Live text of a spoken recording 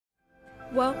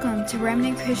Welcome to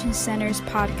Remnant Christian Center's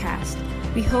podcast.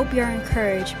 We hope you're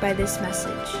encouraged by this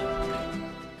message.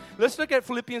 Let's look at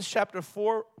Philippians chapter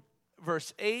 4,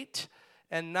 verse 8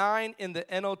 and 9 in the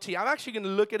NLT. I'm actually going to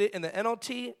look at it in the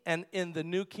NLT and in the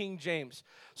New King James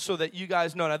so that you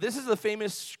guys know. Now, this is the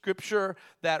famous scripture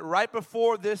that right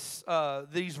before these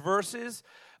verses,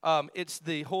 it's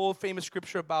the whole famous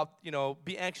scripture about,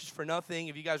 be anxious for nothing,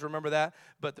 if you guys remember that,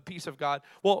 but the peace of God.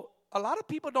 Well, a lot of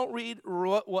people don't read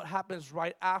what happens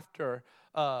right after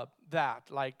that,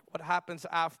 like what happens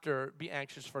after be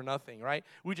anxious for nothing, right?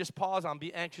 We just pause on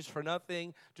be anxious for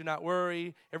nothing, do not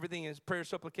worry, everything is prayer,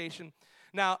 supplication.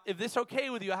 Now, if this is okay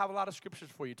with you, I have a lot of scriptures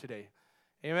for you today.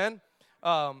 Amen?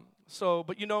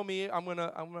 But you know me, I'm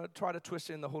gonna try to twist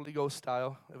it in the Holy Ghost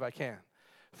style if I can.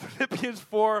 Philippians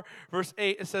 4, verse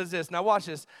 8, it says this. Now watch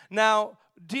this. Now,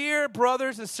 dear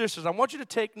brothers and sisters, I want you to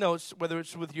take notes, whether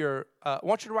it's with I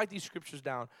want you to write these scriptures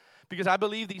down, because I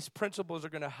believe these principles are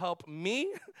going to help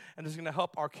me, and it's going to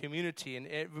help our community. And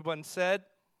everyone said,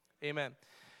 amen.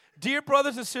 Dear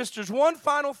brothers and sisters, one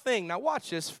final thing. Now watch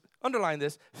this, underline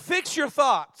this. Fix your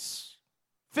thoughts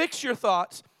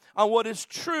on what is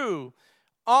true,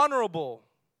 honorable,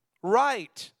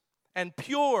 right, and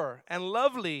pure, and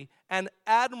lovely, and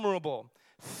admirable.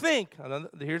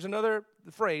 Here's another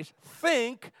phrase,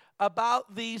 think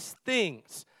about these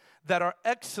things that are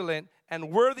excellent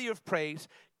and worthy of praise.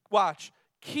 Watch,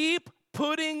 keep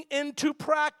putting into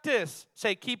practice.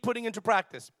 Say, keep putting into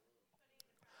practice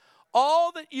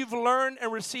all that you've learned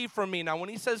and received from me. Now, when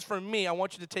he says from me, I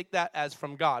want you to take that as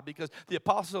from God, because the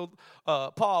Apostle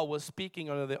Paul was speaking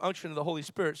under the unction of the Holy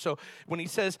Spirit. So when he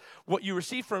says what you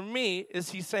received from me,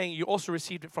 is he's saying you also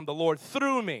received it from the Lord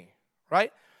through me,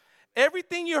 right?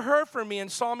 Everything you heard from me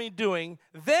and saw me doing,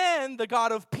 then the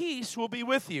God of peace will be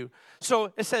with you.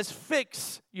 So it says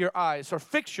fix your eyes, or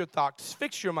fix your thoughts,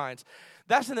 fix your minds.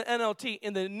 That's in the NLT.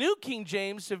 In the New King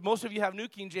James, if most of you have New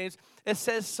King James, it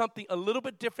says something a little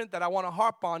bit different that I want to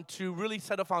harp on to really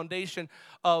set a foundation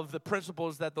of the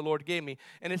principles that the Lord gave me.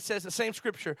 And it says the same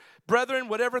scripture, brethren,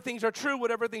 whatever things are true,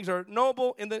 whatever things are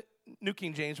noble, in the New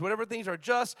King James, whatever things are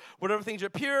just, whatever things are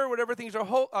pure, whatever things are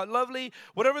lovely,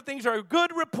 whatever things are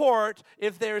good report,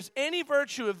 if there's any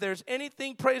virtue, if there's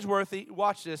anything praiseworthy,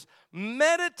 watch this,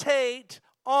 meditate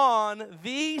on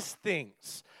these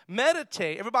things.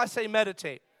 Meditate. Everybody say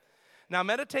meditate. Now,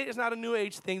 meditate is not a New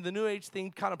Age thing. The New Age thing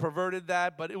kind of perverted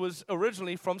that, but it was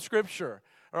originally from Scripture.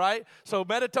 All right? So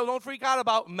meditate. Don't freak out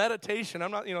about meditation.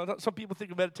 I'm not, some people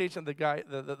think of meditation,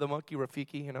 the monkey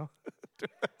Rafiki,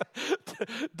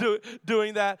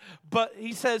 doing that. But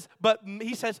he says,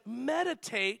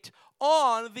 meditate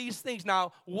on these things.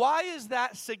 Now, why is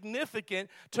that significant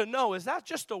to know? Is that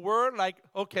just a word like,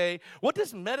 okay, what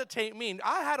does meditate mean?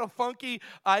 I had a funky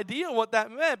idea what that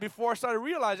meant before I started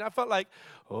realizing. I felt like,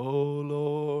 oh,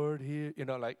 Lord, here,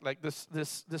 like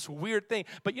this weird thing.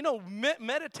 But,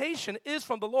 meditation is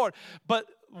from the Lord. But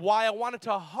why I wanted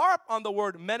to harp on the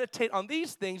word meditate on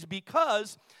these things,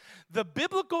 because the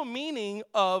biblical meaning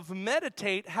of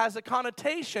meditate has a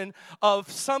connotation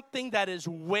of something that is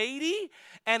weighty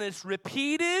and is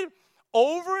repeated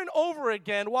over and over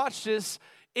again. Watch this,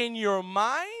 in your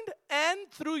mind and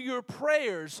through your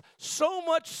prayers, so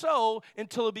much so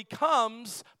until it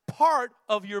becomes part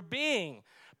of your being,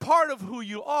 part of who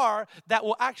you are, that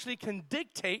will actually can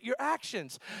dictate your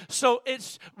actions. So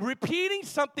it's repeating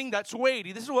something that's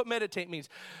weighty. This is what meditate means.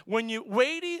 When you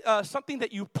weighty, something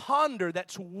that you ponder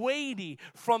that's weighty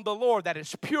from the Lord, that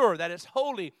is pure, that is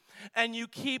holy, and you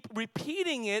keep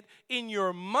repeating it in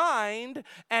your mind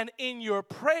and in your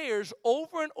prayers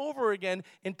over and over again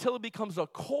until it becomes a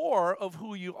core of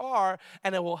who you are,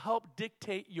 and it will help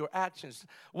dictate your actions.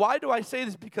 Why do I say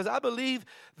this? Because I believe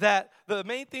that the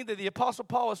main thing that the Apostle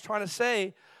Paul was trying to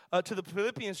say to the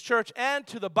Philippians church and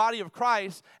to the body of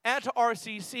Christ and to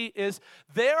RCC is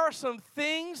there are some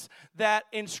things that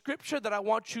in Scripture that I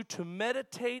want you to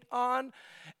meditate on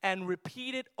and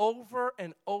repeat it over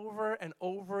and over and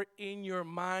over in your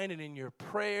mind and in your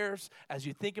prayers as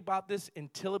you think about this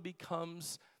until it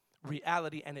becomes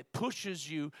reality, and it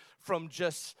pushes you from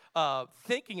just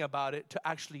thinking about it to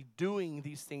actually doing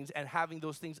these things and having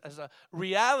those things as a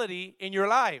reality in your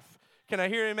life. Can I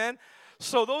hear amen?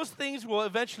 So those things will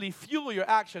eventually fuel your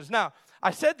actions. Now,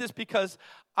 I said this because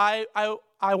I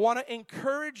want to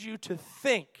encourage you to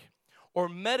think or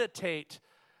meditate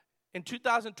in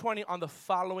 2020 on the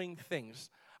following things.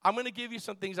 I'm going to give you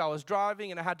some things. I was driving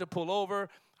and I had to pull over.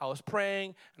 I was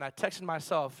praying and I texted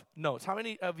myself notes. How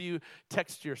many of you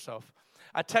text yourself?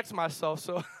 I text myself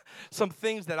some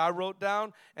things that I wrote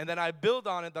down, and then I build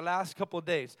on it the last couple of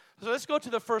days. So let's go to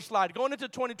the first slide. Going into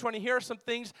 2020, here are some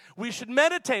things we should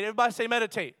meditate. Everybody say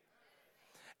meditate.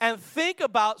 and think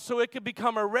about so it could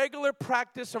become a regular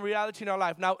practice and reality in our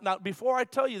life. Now, before I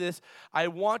tell you this, I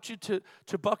want you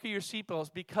to buckle your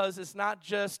seatbelts because it's not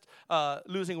just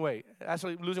losing weight.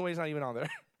 Actually, losing weight is not even on there.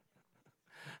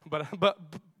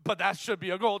 but that should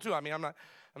be a goal too. I mean, I'm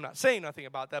not saying nothing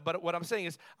about that, but what I'm saying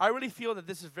is I really feel that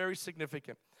this is very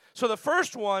significant. So the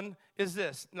first one is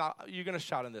this. Now, you're going to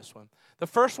shout on this one. The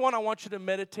first one I want you to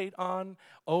meditate on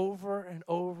over and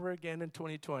over again in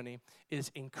 2020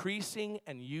 is increasing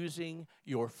and using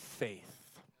your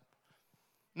faith.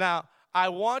 Now, I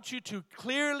want you to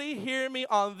clearly hear me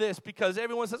on this because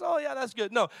everyone says, oh, yeah, that's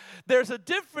good. No, there's a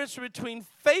difference between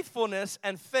faithfulness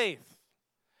and faith.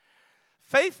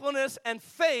 Faithfulness and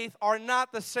faith are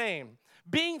not the same.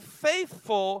 Being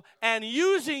faithful and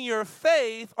using your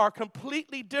faith are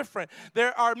completely different.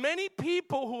 There are many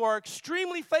people who are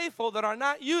extremely faithful that are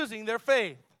not using their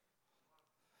faith.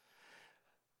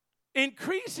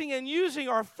 Increasing and using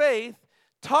our faith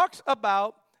talks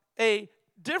about a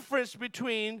difference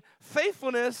between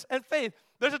faithfulness and faith.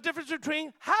 There's a difference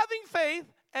between having faith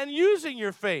and using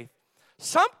your faith.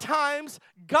 Sometimes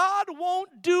God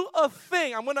won't do a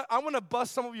thing. I'm gonna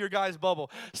bust some of your guys'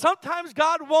 bubble. Sometimes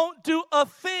God won't do a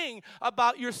thing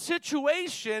about your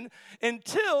situation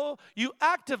until you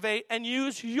activate and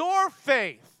use your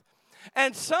faith.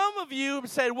 And some of you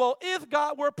said, well, if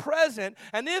God were present,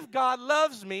 and if God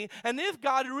loves me, and if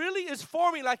God really is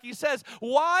for me like he says,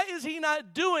 why is he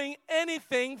not doing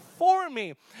anything for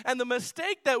me? And the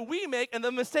mistake that we make, and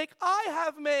the mistake I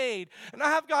have made, and I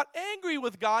have got angry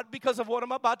with God because of what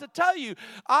I'm about to tell you.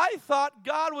 I thought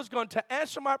God was going to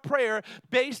answer my prayer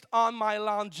based on my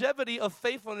longevity of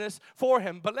faithfulness for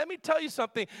him. But let me tell you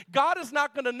something. God is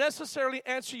not going to necessarily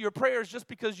answer your prayers just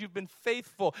because you've been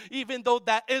faithful, even though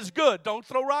that is good. Don't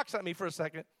throw rocks at me for a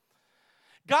second.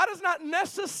 God is not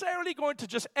necessarily going to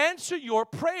just answer your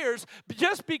prayers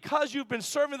just because you've been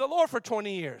serving the Lord for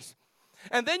 20 years.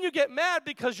 And then you get mad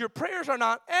because your prayers are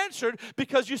not answered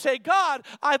because you say, God,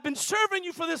 I've been serving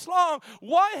you for this long.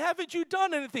 Why haven't you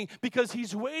done anything? Because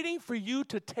he's waiting for you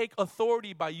to take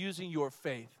authority by using your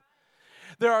faith.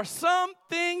 There are some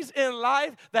things in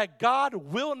life that God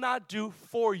will not do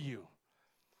for you,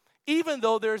 even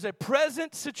though there's a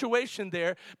present situation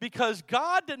there, because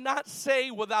God did not say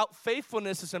without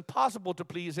faithfulness it's impossible to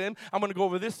please him. I'm going to go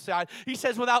over this side. He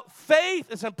says without faith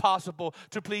it's impossible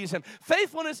to please him.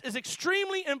 Faithfulness is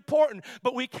extremely important,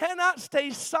 but we cannot stay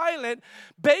silent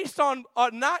based on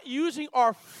not using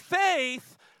our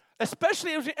faith,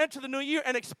 especially as we enter the new year,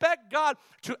 and expect God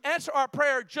to answer our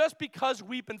prayer just because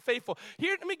we've been faithful.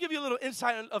 Here, let me give you a little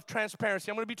insight of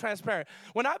transparency. I'm going to be transparent.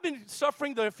 When I've been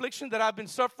suffering the affliction that I've been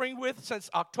suffering with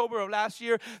since October of last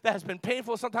year, that has been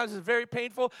painful. Sometimes it's very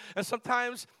painful, and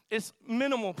sometimes it's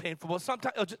minimal painful. But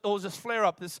sometimes it'll just flare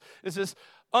up. This is this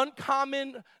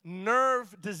uncommon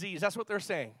nerve disease. That's what they're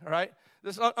saying, all right?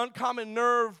 This uncommon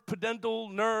nerve,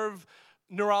 pudendal nerve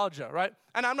neuralgia, right?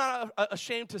 And I'm not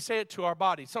ashamed to say it to our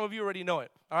body. Some of you already know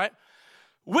it, all right?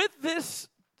 With this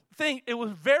thing, it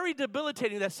was very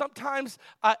debilitating that sometimes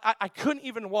I couldn't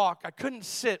even walk. I couldn't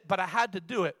sit, but I had to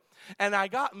do it. And I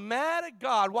got mad at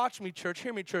God, watch me, church,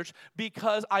 hear me, church,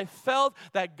 because I felt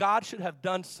that God should have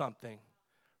done something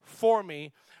for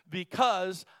me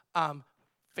because I'm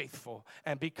faithful,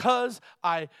 and because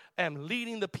I am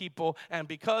leading the people, and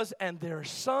there are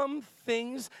some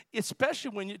things,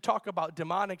 especially when you talk about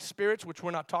demonic spirits, which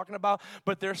we're not talking about,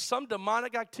 but there's some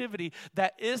demonic activity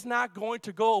that is not going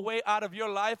to go away out of your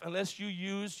life unless you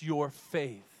use your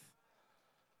faith.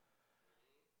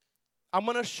 I'm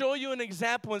going to show you an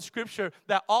example in Scripture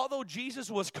that although Jesus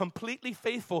was completely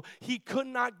faithful, he could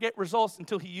not get results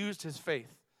until he used his faith.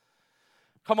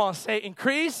 Come on, say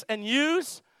increase and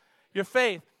use your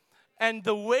faith. And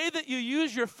the way that you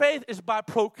use your faith is by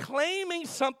proclaiming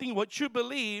something what you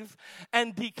believe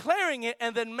and declaring it,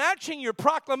 and then matching your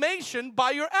proclamation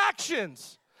by your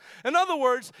actions. In other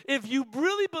words, if you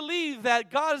really believe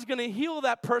that God is going to heal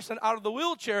that person out of the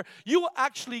wheelchair, you will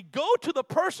actually go to the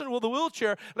person with the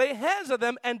wheelchair, lay hands on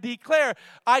them, and declare,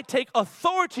 I take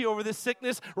authority over this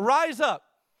sickness, rise up.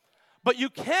 But you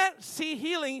can't see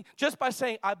healing just by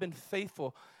saying, I've been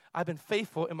faithful. I've been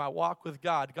faithful in my walk with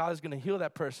God. God is going to heal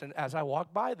that person as I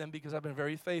walk by them because I've been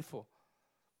very faithful.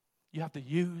 You have to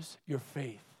use your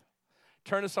faith.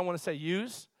 Turn to someone and say,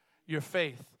 use your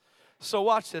faith. So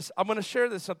watch this. I'm going to share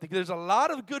this something. There's a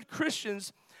lot of good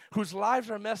Christians whose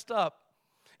lives are messed up,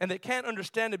 and they can't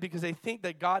understand it because they think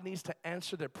that God needs to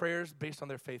answer their prayers based on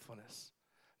their faithfulness.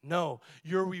 No,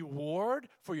 your reward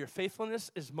for your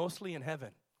faithfulness is mostly in heaven.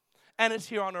 And it's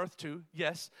here on earth too,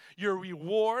 yes. Your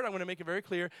reward, I'm going to make it very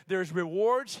clear, there's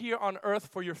rewards here on earth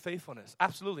for your faithfulness.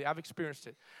 Absolutely, I've experienced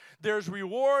it. There's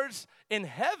rewards in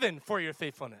heaven for your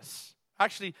faithfulness.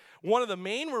 Actually, one of the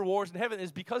main rewards in heaven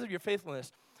is because of your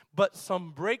faithfulness. But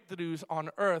some breakthroughs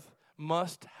on earth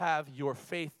must have your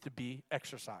faith to be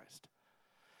exercised.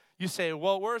 You say,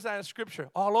 well, where is that in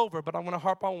Scripture? All over, but I'm going to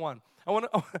harp on one. I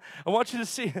want you to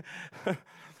see.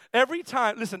 Every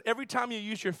time you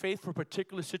use your faith for a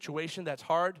particular situation that's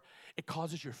hard, it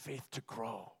causes your faith to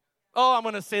grow. Oh, I'm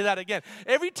going to say that again.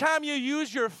 Every time you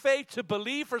use your faith to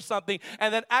believe for something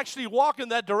and then actually walk in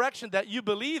that direction that you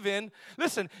believe in,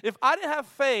 listen, if I didn't have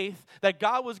faith that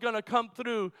God was going to come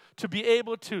through to be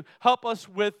able to help us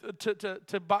with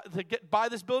to buy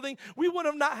this building, we would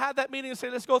have not had that meeting and say,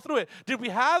 let's go through it. Did we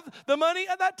have the money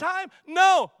at that time?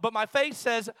 No. But my faith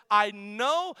says, I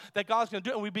know that God's going to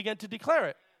do it, and we begin to declare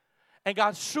it. And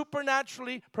God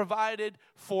supernaturally provided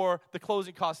for the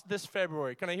closing costs this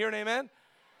February. Can I hear an amen?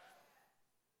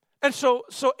 And so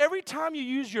every time you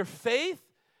use your faith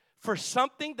for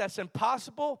something that's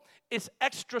impossible, it's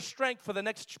extra strength for the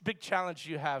next big challenge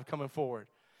you have coming forward.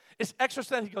 It's extra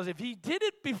strength because if he did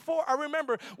it before, I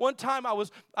remember one time I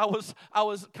was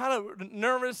kind of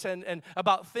nervous and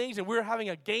about things, and we were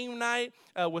having a game night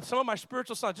with some of my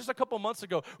spiritual sons just a couple months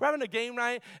ago. We're having a game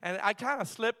night, and I kind of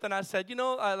slipped, and I said,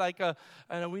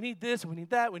 we need this, and we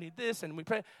need that, we need this, and we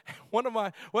pray. One of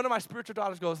my spiritual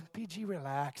daughters goes, PG,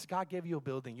 relax. God gave you a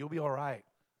building. You'll be all right.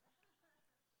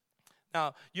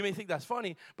 Now, you may think that's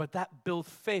funny, but that builds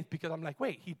faith because I'm like,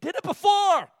 wait, he did it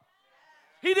before.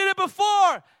 He did it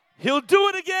before. He'll do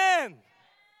it again.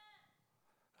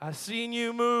 I've seen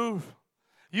you move.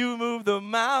 You move the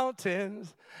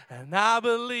mountains, and I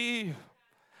believe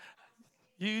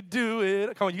you do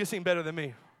it. Come on, you can sing better than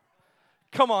me.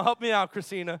 Come on, help me out,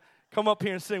 Christina. Come up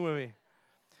here and sing with me.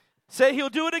 Say, he'll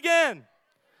do it again.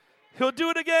 He'll do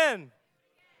it again.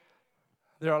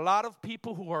 There are a lot of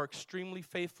people who are extremely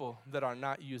faithful that are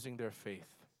not using their faith.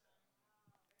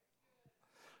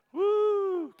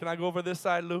 Woo! Can I go over this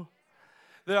side, Lou?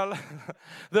 There are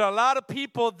a lot of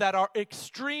people that are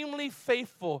extremely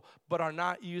faithful but are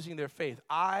not using their faith.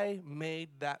 I made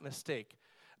that mistake.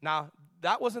 Now,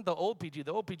 that wasn't the old PG.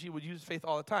 The old PG would use faith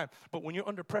all the time. But when you're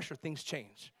under pressure, things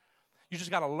change. You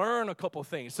just got to learn a couple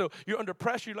things. So you're under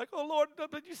pressure. You're like, oh, Lord,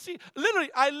 but you see,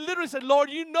 I literally said, Lord,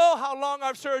 you know how long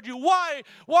I've served you. Why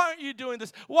aren't you doing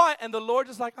this? Why? And the Lord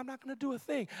is like, I'm not going to do a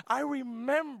thing. I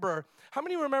remember, how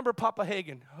many remember Papa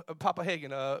Hagin?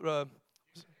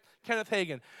 Kenneth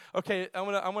Hagin. Okay, I'm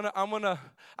gonna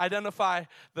identify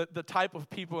the type of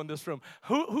people in this room.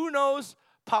 Who knows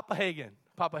Papa Hagin?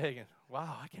 Papa Hagin.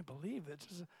 Wow, I can't believe it.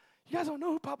 You guys don't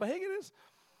know who Papa Hagin is?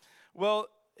 Well,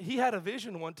 he had a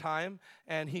vision one time,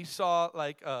 and he saw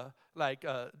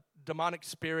demonic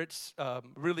spirits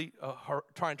really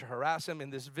trying to harass him in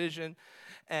this vision,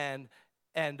 and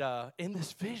in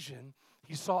this vision,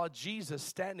 he saw Jesus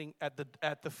standing at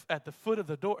the foot of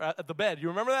the door at the bed. You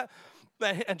remember that?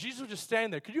 And Jesus was just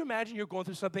standing there. Could you imagine you're going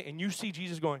through something and you see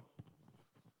Jesus going?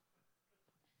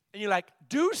 And you're like,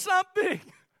 do something.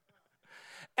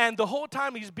 And the whole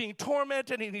time he's being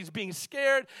tormented and he's being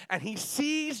scared, and he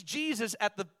sees Jesus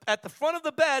at the front of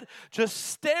the bed just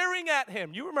staring at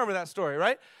him. You remember that story,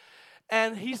 right?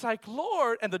 And he's like,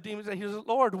 Lord, and the demon said,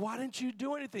 Lord, why didn't you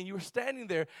do anything? You were standing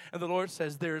there. And the Lord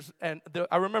says,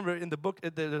 I remember in the book,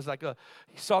 there's like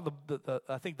he saw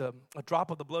a drop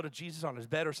of the blood of Jesus on his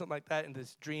bed or something like that in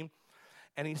this dream.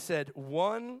 And he said,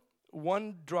 one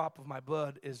drop of my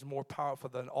blood is more powerful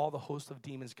than all the host of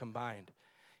demons combined.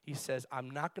 He says, I'm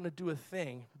not going to do a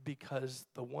thing because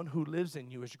the one who lives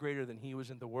in you is greater than he was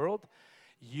in the world.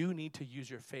 You need to use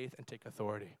your faith and take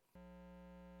authority.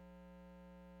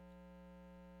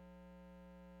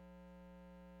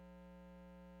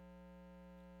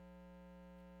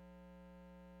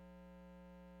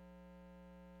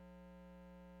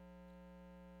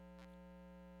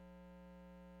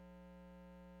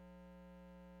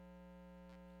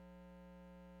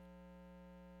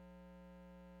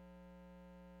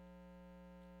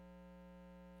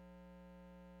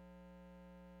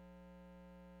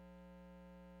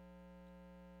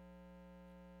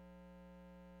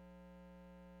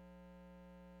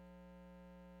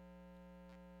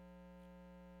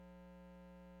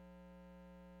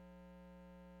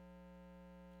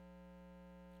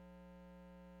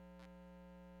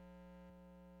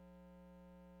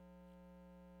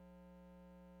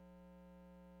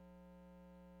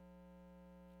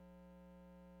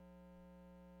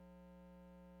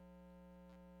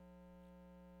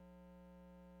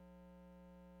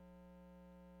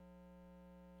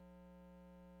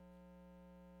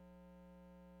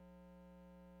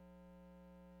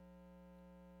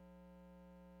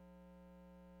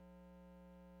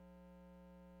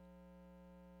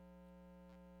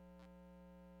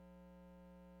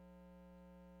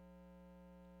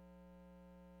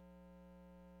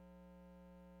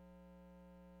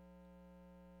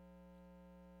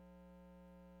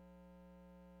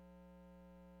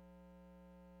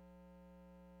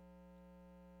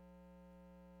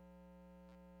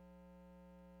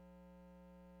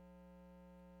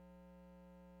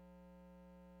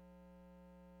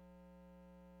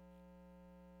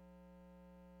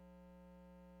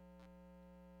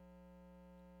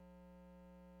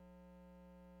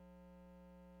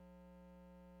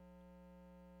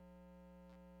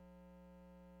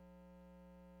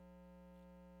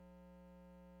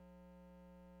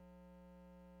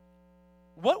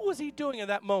 what was he doing in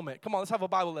that moment? Come on, let's have a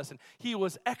Bible lesson. He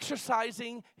was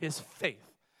exercising his faith.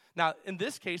 Now, in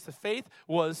this case, the faith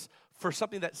was for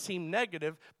something that seemed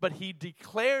negative, but he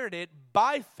declared it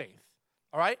by faith.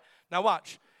 All right? Now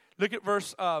watch. Look at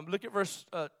verse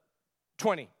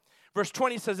 20. Verse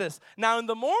 20 says this. Now in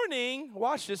the morning,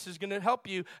 watch this, is going to help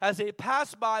you. As they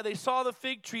passed by, they saw the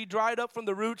fig tree dried up from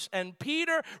the roots. And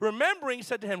Peter, remembering,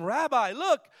 said to him, Rabbi,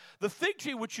 look, the fig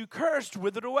tree which you cursed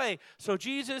withered away. So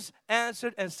Jesus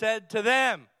answered and said to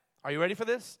them, are you ready for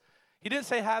this? He didn't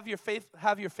say have your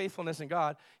faithfulness in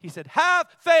God. He said have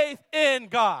faith in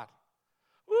God.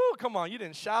 Woo, come on, you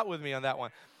didn't shout with me on that one.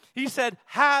 He said,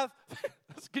 can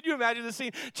you imagine the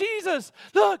scene? Jesus,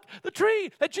 look, the tree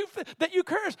that you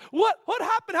cursed. What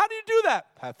happened? How did you do that?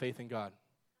 Have faith in God.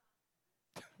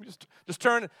 Just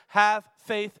turn, have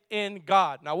faith in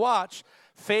God. Now watch,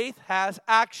 faith has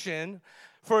action.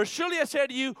 For surely I say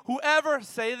to you, whoever,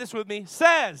 say this with me,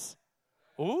 says.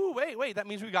 Ooh, wait, that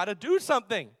means we got to do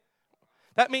something.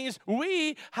 That means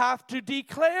we have to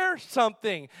declare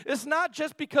something. It's not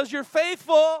just because you're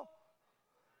faithful.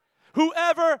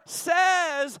 Whoever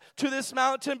says to this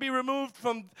mountain, be removed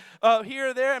from here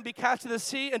or there and be cast to the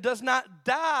sea, and does not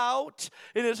doubt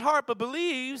in his heart, but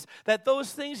believes that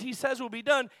those things he says will be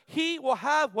done, he will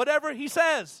have whatever he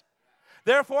says.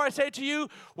 Therefore, I say to you,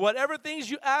 whatever things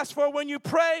you ask for when you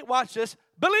pray, watch this,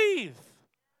 believe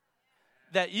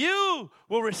that you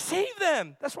will receive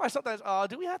them. That's why sometimes,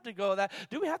 do we have to go that?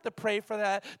 Do we have to pray for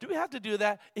that? Do we have to do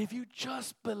that? If you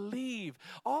just believe.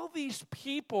 All these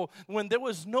people, when there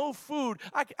was no food,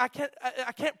 I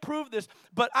can't prove this,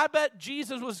 but I bet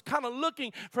Jesus was kind of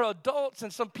looking for adults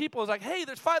and some people. It was like, hey,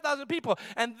 there's 5,000 people.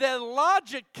 And their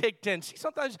logic kicked in. See,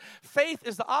 sometimes faith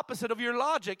is the opposite of your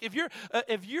logic. If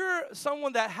you're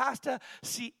someone that has to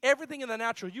see everything in the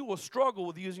natural, you will struggle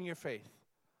with using your faith.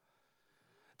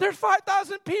 There's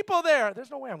 5,000 people there. There's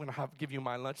no way I'm going to give you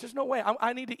my lunch. There's no way.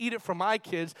 I need to eat it for my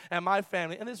kids and my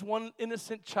family. And this one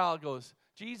innocent child goes,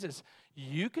 Jesus,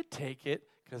 you could take it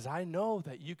because I know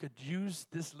that you could use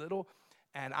this little,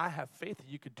 and I have faith that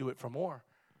you could do it for more.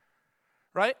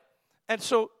 Right? And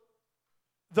so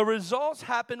the results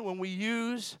happen when we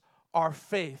use our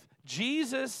faith.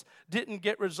 Jesus didn't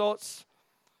get results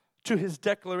to his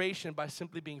declaration by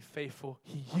simply being faithful.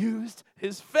 He used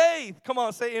his faith. Come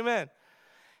on, say amen.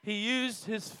 He used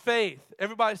his faith.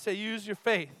 Everybody say, use your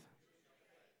faith.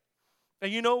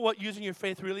 And you know what using your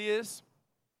faith really is?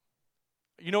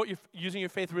 You know what using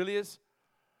your faith really is?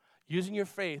 Using your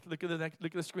faith, look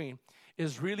at the screen,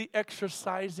 is really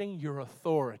exercising your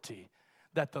authority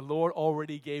that the Lord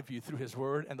already gave you through his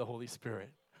word and the Holy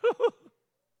Spirit.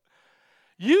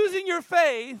 Using your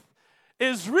faith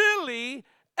is really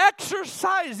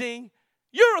exercising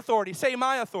your authority. Say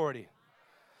my authority.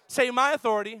 Say my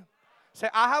authority. Say,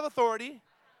 I have authority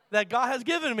that God has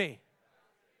given me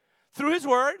through his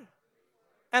word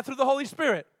and through the Holy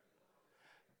Spirit.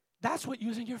 That's what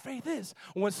using your faith is.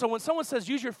 When someone says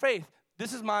use your faith,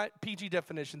 this is my PG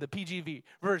definition, the PGV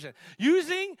version.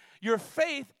 Using your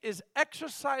faith is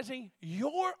exercising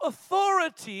your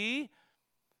authority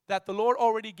that the Lord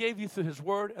already gave you through his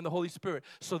word and the Holy Spirit.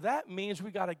 So that means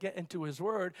we got to get into his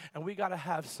word, and we got to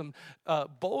have some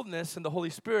boldness in the Holy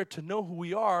Spirit to know who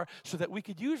we are so that we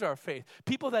could use our faith.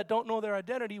 People that don't know their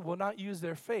identity will not use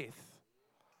their faith.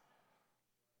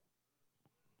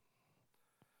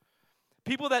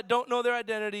 People that don't know their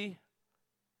identity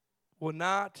will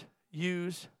not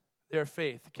use their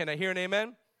faith. Can I hear an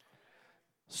amen?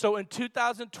 So in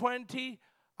 2020,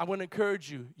 I'm going to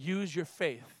encourage you, use your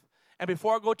faith. And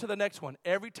before I go to the next one,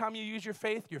 every time you use your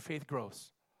faith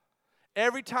grows.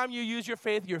 Every time you use your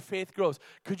faith grows.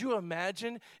 Could you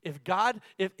imagine if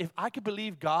I could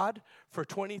believe God for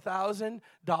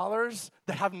 $20,000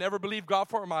 that I've never believed God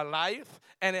for in my life,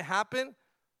 and it happened?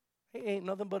 It ain't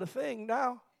nothing but a thing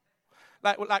now.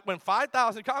 Like when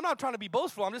 5,000, I'm not trying to be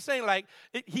boastful. I'm just saying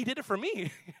he did it for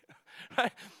me.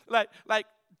 Right? Like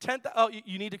 10,000, oh,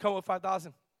 you need to come with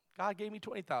 5,000. God gave me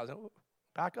 20,000.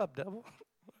 Back up, devil.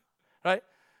 Right?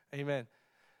 Amen.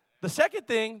 The second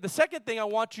thing I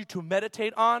want you to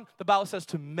meditate on, the Bible says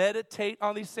to meditate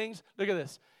on these things. Look at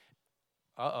this.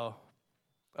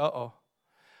 Uh-oh.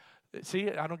 See,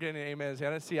 I don't get any amens.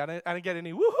 I didn't get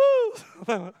any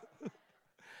woohoos.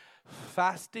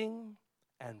 Fasting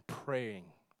and praying.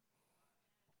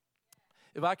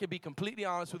 If I could be completely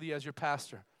honest with you as your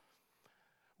pastor,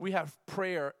 we have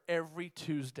prayer every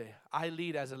Tuesday. I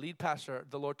lead as a lead pastor.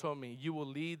 The Lord told me, you will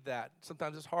lead that.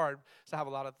 Sometimes it's hard to have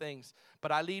a lot of things.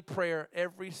 But I lead prayer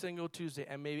every single Tuesday.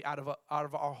 And maybe out of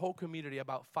our whole community,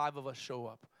 about 5 of us show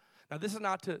up. Now, this is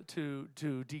not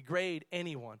to degrade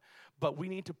anyone. But we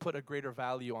need to put a greater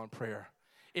value on prayer.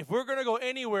 if we're going to go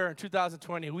anywhere in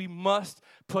 2020, we must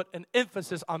put an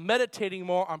emphasis on meditating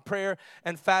more on prayer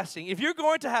and fasting. If you're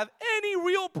going to have any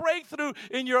real breakthrough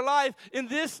in your life in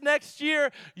this next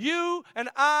year, you and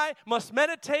I must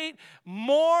meditate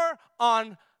more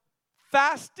on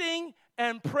fasting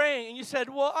and praying. And you said,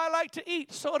 well, I like to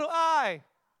eat. So do I.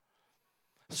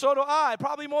 So do I,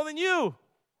 probably more than you.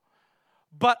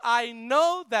 But I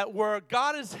know that where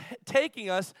God is taking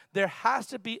us, there has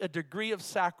to be a degree of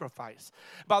sacrifice.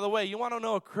 By the way, you want to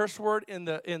know a curse word in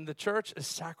the church is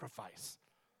sacrifice.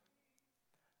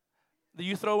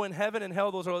 You throw in heaven and hell,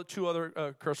 those are two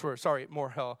other curse words. Sorry, more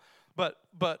hell. But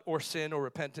or sin or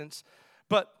repentance.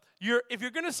 But if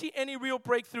you're going to see any real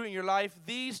breakthrough in your life,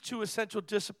 these two essential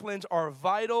disciplines are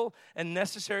vital and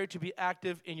necessary to be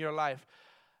active in your life.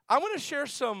 I want to share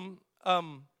some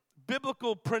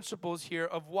biblical principles here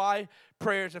of why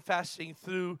prayers and fasting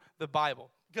through the Bible.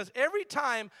 Because every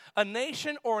time a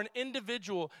nation or an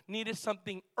individual needed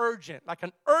something urgent, like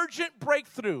an urgent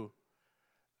breakthrough,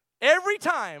 every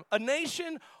time a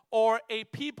nation or a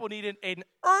people needed an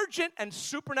urgent and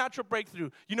supernatural breakthrough,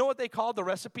 you know what they called the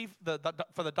recipe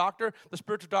for the doctor, the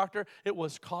spiritual doctor? It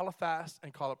was call a fast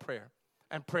and call a prayer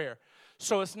and prayer.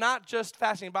 So it's not just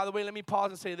fasting. By the way, let me pause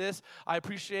and say this. I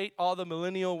appreciate all the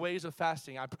millennial ways of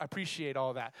fasting. I appreciate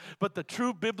all that. But the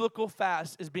true biblical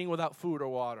fast is being without food or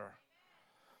water.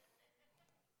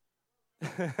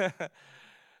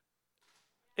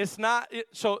 It's not,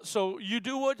 so you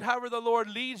do however the Lord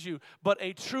leads you. But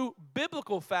a true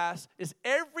biblical fast is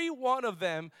every one of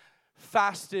them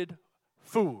fasted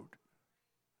food.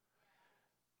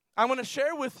 I'm going to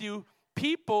share with you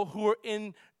people who are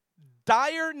in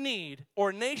dire need,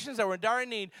 or nations that were in dire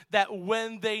need, that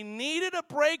when they needed a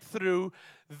breakthrough,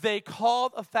 they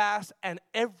called a fast, and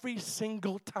every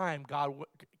single time God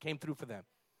came through for them.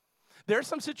 There are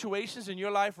some situations in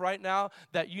your life right now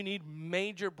that you need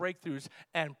major breakthroughs,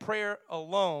 and prayer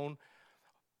alone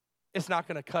is not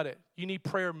going to cut it. You need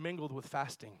prayer mingled with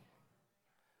fasting.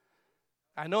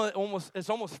 I know it's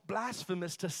almost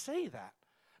blasphemous to say that,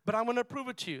 but I'm going to prove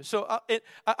it to you. So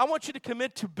I want you to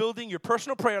commit to building your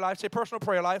personal prayer life. Say personal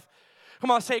prayer life. Come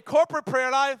on, say corporate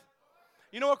prayer life.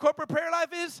 You know what corporate prayer life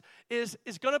is?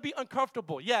 Is going to be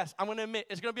uncomfortable. Yes, I'm going to admit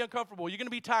it's going to be uncomfortable. You're going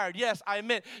to be tired. Yes, I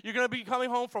admit. You're going to be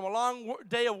coming home from a long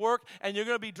day of work and you're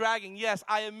going to be dragging. Yes,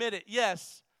 I admit it.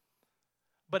 Yes.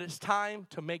 But it's time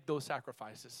to make those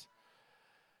sacrifices.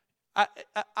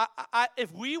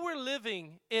 If we were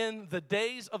living in the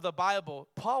days of the Bible,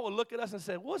 Paul would look at us and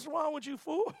say, what's wrong with you,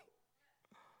 fool?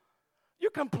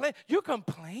 You're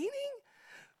complaining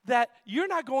that you're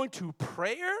not going to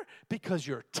prayer because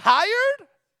you're tired?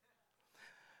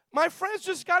 My friend's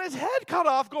just got his head cut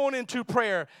off going into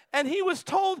prayer, and he was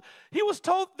told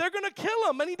they're going to kill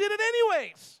him, and he did it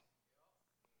anyways.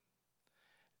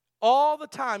 All the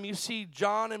time you see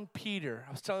John and Peter.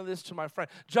 I was telling this to my friend.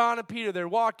 John and Peter, they're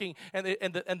walking, and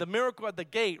the miracle at the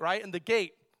gate, right? And the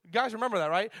gate. You guys remember that,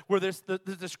 right? Where there's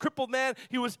this crippled man.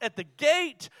 He was at the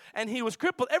gate, and he was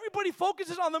crippled. Everybody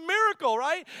focuses on the miracle,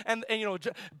 right? And you know,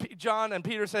 John and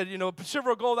Peter said, you know,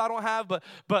 silver or gold I don't have,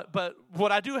 but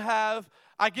what I do have,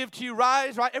 I give to you.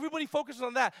 Rise, right? Everybody focuses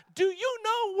on that. Do you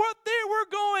know what they were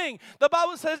going? The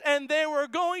Bible says, and they were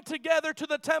going together to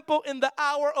the temple in the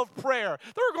hour of prayer.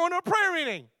 They were going to a prayer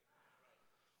meeting.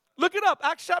 Look it up,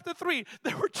 Acts chapter 3.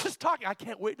 They were just talking. I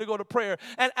can't wait to go to prayer.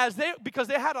 And because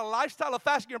they had a lifestyle of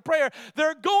fasting and prayer,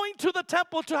 they're going to the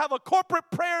temple to have a corporate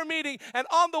prayer meeting. And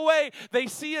on the way, they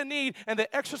see a need and they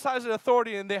exercise their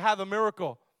authority and they have a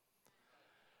miracle.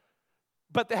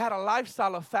 But they had a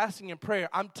lifestyle of fasting and prayer.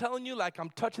 I'm telling you, like I'm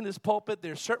touching this pulpit,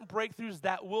 there's certain breakthroughs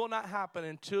that will not happen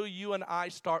until you and I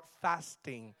start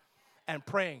fasting and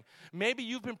praying. Maybe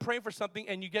you've been praying for something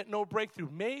and you get no breakthrough.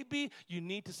 Maybe you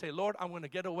need to say, Lord, I'm going to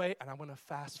get away and I'm going to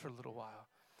fast for a little while.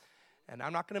 And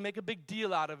I'm not going to make a big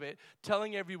deal out of it,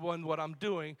 telling everyone what I'm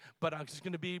doing, but it's just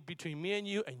going to be between me and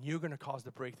you're going to cause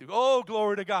the breakthrough. Oh,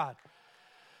 glory to God.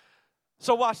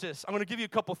 So watch this. I'm going to give you a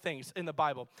couple things in the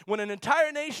Bible. When an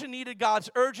entire nation needed God's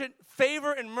urgent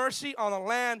favor and mercy on the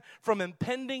land from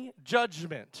impending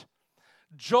judgment,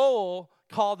 Joel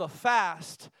called a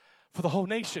fast for the whole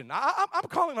nation. I'm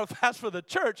calling a fast for the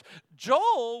church.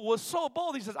 Joel was so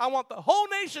bold. He says, I want the whole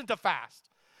nation to fast.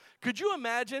 Could you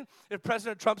imagine if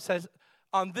President Trump says,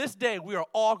 on this day, we are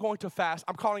all going to fast.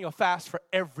 I'm calling a fast for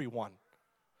everyone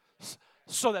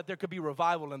so that there could be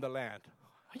revival in the land.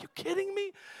 Are you kidding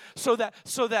me? So that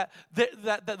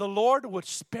the Lord would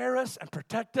spare us and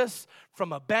protect us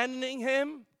from abandoning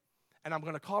him. And I'm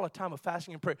going to call a time of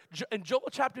fasting and prayer. In Joel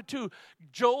chapter 2,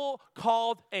 Joel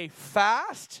called a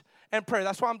fast and prayer.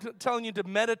 That's why I'm telling you to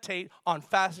meditate on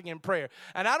fasting and prayer.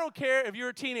 And I don't care if you're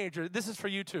a teenager, this is for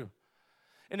you too.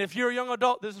 And if you're a young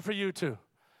adult, this is for you too.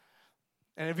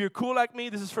 And if you're cool like me,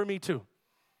 this is for me too.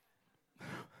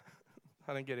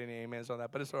 I didn't get any amens on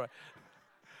that, but it's all right.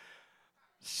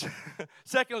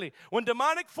 Secondly, when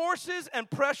demonic forces and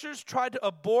pressures tried to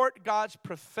abort God's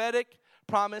prophetic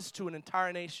promise to an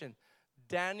entire nation,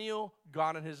 Daniel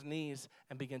got on his knees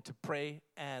and began to pray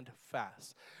and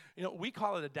fast. You know, we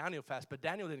call it a Daniel fast, but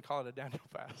Daniel didn't call it a Daniel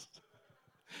fast.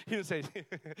 He would say,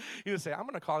 I'm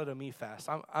going to call it a me fast.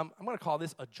 I'm going to call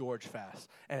this a George fast.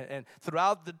 And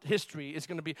throughout the history, it's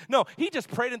going to be, no, he just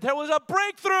prayed and there was a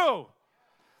breakthrough.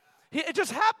 It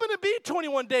just happened to be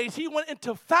 21 days. He went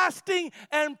into fasting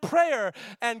and prayer.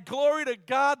 And glory to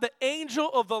God, the angel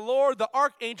of the Lord, the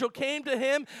archangel, came to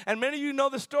him. And many of you know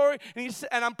the story.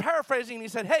 And I'm paraphrasing. And he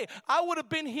said, hey, I would have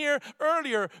been here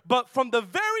earlier. But from the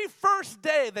very first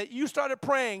day that you started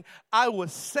praying, I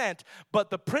was sent. But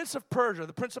the prince of Persia,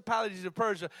 the principalities of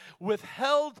Persia,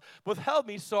 withheld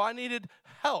me, so I needed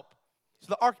help. So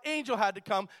the archangel had to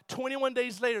come. 21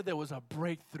 days later, there was a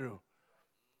breakthrough.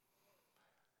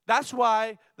 That's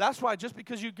why just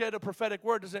because you get a prophetic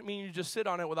word doesn't mean you just sit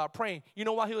on it without praying. You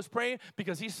know why he was praying?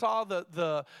 Because he saw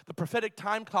the prophetic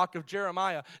time clock of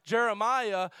Jeremiah.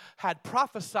 Jeremiah had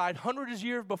prophesied hundreds of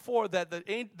years before that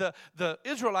the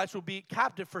Israelites would be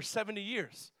captive for 70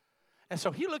 years. And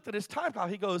so he looked at his time clock.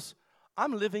 He goes,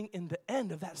 I'm living in the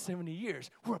end of that 70 years.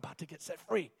 We're about to get set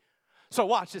free. So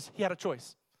watch this. He had a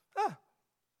choice.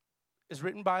 It's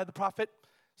written by the prophet,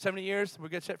 70 years, we'll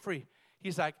get set free.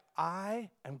 He's like,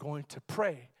 I am going to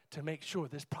pray to make sure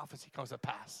this prophecy comes to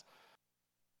pass.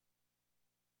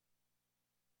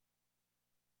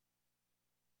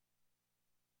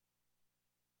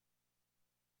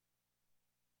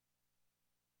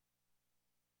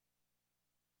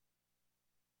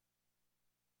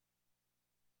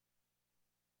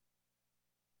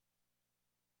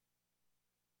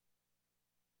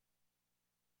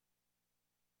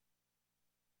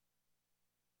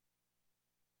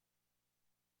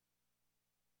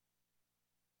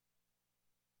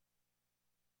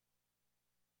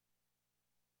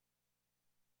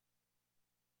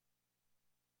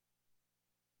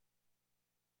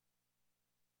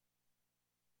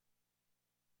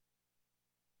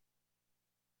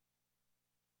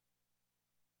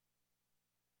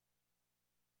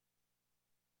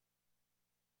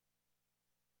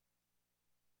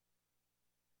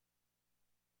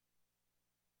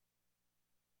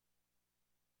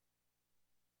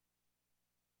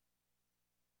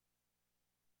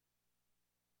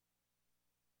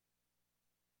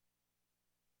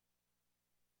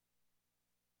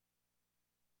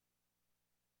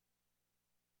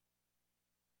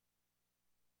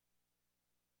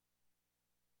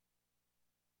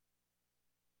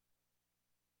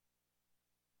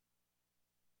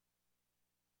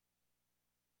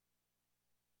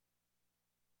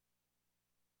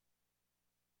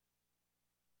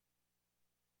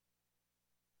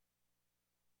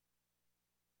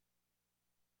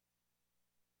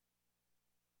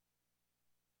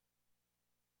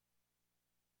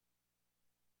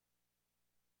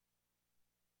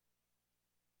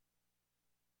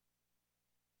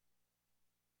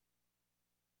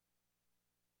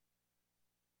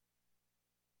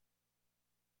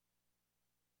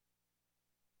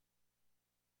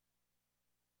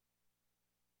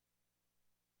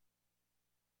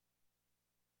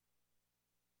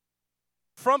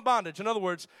 From bondage. In other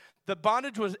words, the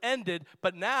bondage was ended,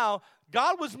 but now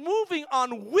God was moving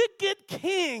on wicked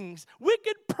kings,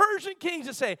 wicked Persian kings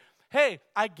to say, hey,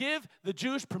 I give the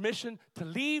Jews permission to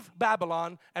leave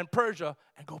Babylon and Persia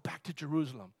and go back to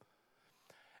Jerusalem.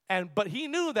 But he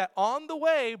knew that on the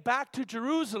way back to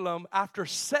Jerusalem, after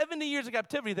 70 years of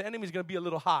captivity, the enemy's going to be a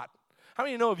little hot. How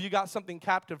many of you know if you got something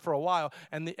captive for a while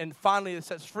and finally it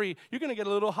sets free, you're going to get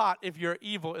a little hot if you're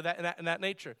evil in that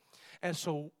nature. And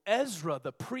so Ezra,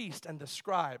 the priest and the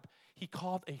scribe, he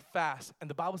called a fast. And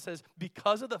the Bible says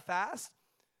because of the fast,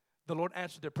 the Lord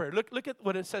answered their prayer. Look at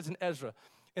what it says in Ezra,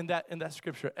 in that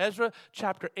scripture. Ezra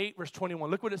chapter 8, verse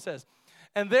 21. Look what it says.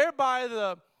 And there by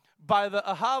the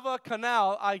Ahava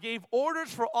canal, I gave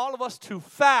orders for all of us to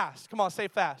fast. Come on, say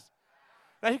fast.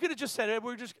 Now, he could have just said,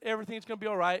 everything's going to be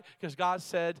all right because God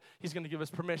said he's going to give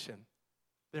us permission.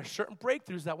 There are certain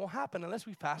breakthroughs that won't happen unless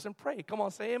we fast and pray. Come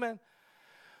on, say amen.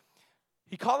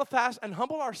 He called a fast and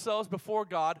humbled ourselves before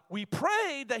God. We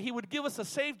prayed that he would give us a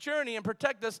safe journey and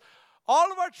protect us,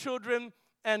 all of our children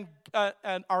and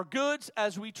our goods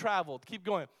as we traveled. Keep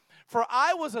going. For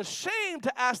I was ashamed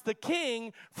to ask the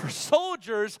king for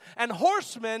soldiers and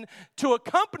horsemen to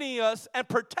accompany us and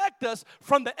protect us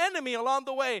from the enemy along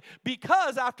the way.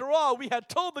 Because, after all, we had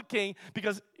told the king,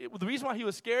 the reason why he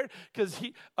was scared, because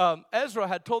Ezra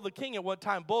had told the king at one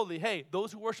time boldly, hey,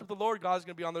 those who worship the Lord, God's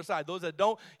going to be on their side. Those that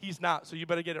don't, he's not. So you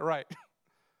better get it right.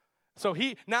 So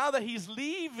now that he's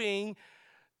leaving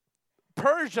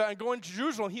Persia and going to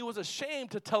Jerusalem, he was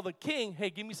ashamed to tell the king, hey,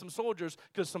 give me some soldiers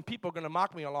because some people are going to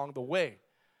mock me along the way.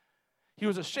 He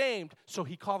was ashamed, so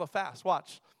he called a fast.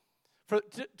 Watch.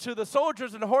 To the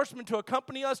soldiers and the horsemen to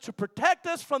accompany us, to protect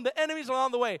us from the enemies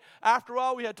along the way. After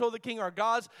all, we had told the king, our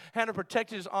God's hand of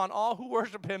protection is on all who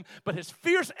worship him, but his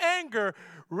fierce anger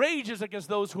rages against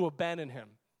those who abandon him.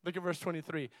 Look at verse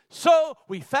 23. So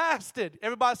we fasted.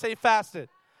 Everybody say fasted.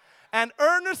 And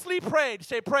earnestly prayed.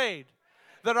 Say prayed.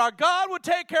 That our God would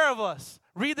take care of us.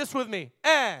 Read this with me.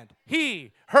 And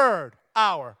he heard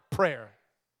our prayer.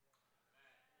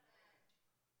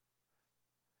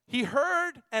 He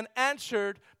heard and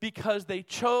answered because they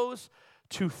chose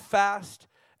to fast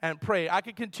and pray. I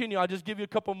could continue. I'll just give you a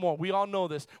couple more. We all know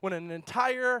this. When an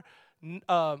entire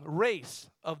race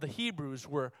of the Hebrews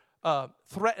were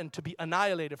threatened to be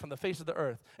annihilated from the face of the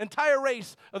earth. Entire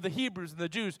race of the Hebrews and the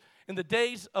Jews in the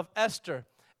days of Esther.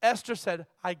 Esther said,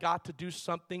 I got to do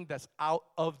something that's out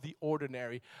of the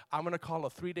ordinary. I'm going to call a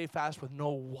 3-day fast with no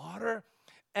water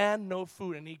and no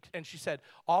food. And she said,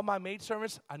 all my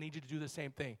maidservants, I need you to do the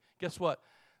same thing. Guess what?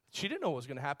 She didn't know what was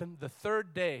going to happen. The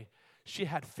third day, she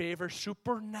had favor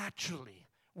supernaturally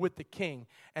with the king.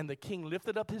 And the king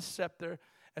lifted up his scepter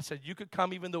and said, you could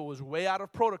come even though it was way out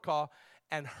of protocol,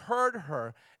 and heard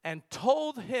her and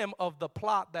told him of the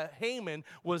plot that Haman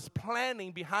was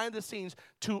planning behind the scenes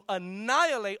to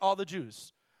annihilate all the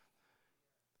Jews.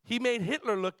 He made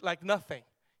Hitler look like nothing.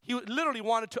 He literally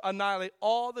wanted to annihilate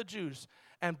all the Jews.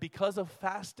 And because of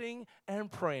fasting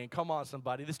and praying, come on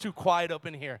somebody, this is too quiet up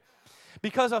in here.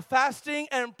 Because of fasting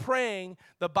and praying,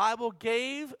 the Bible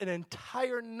gave an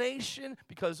entire nation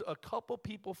because a couple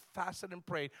people fasted and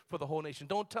prayed for the whole nation.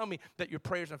 Don't tell me that your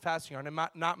prayers and fasting are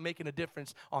not making a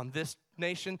difference on this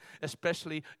nation,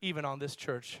 especially even on this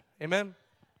church. Amen?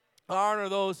 I honor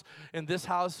those in this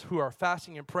house who are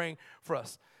fasting and praying for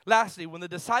us. Lastly, when the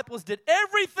disciples did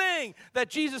everything that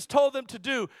Jesus told them to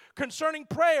do concerning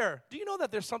prayer, do you know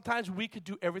that there's sometimes we could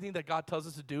do everything that God tells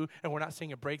us to do and we're not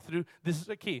seeing a breakthrough? This is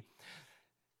the key.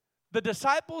 The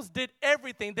disciples did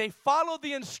everything. They followed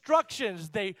the instructions.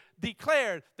 They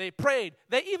declared, they prayed.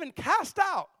 They even cast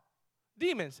out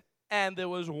demons. And there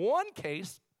was one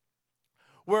case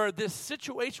where this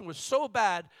situation was so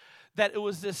bad that it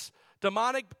was this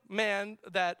demonic man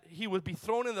that he would be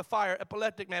thrown in the fire,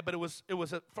 epileptic man, but it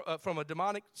was from a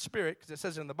demonic spirit, because it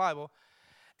says it in the Bible.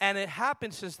 And it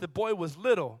happened since the boy was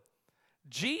little.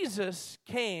 Jesus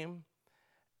came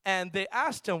and they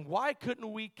asked him, why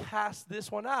couldn't we cast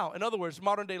this one out? In other words,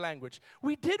 modern day language.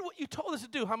 We did what you told us to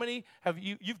do. How many have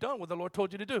you've done what the Lord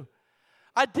told you to do?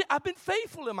 I've been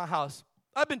faithful in my house.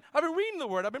 I've been reading the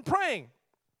word. I've been praying.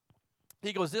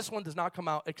 He goes, this one does not come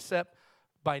out except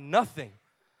by nothing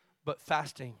but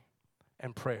fasting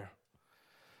and prayer.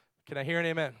 Can I hear an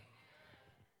amen?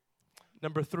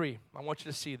 Number 3, I want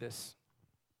you to see this.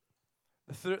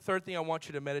 The third thing I want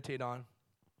you to meditate on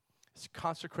is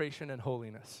consecration and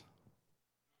holiness.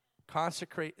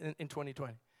 Consecrate in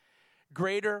 2020.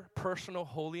 Greater personal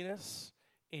holiness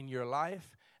in your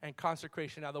life and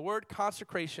consecration. Now, the word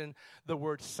consecration, the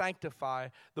word sanctify,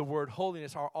 the word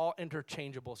holiness are all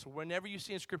interchangeable. So whenever you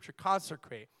see in Scripture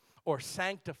consecrate or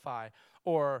sanctify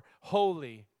or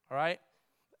holy, all right?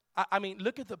 I mean,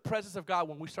 look at the presence of God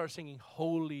when we start singing,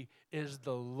 holy is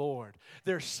the Lord.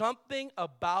 There's something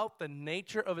about the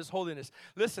nature of his holiness.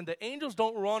 Listen, the angels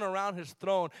don't run around his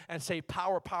throne and say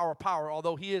power, power, power,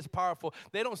 although he is powerful.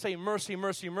 They don't say mercy,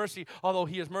 mercy, mercy, although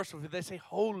he is merciful. They say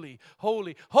holy,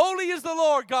 holy. Holy is the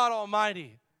Lord God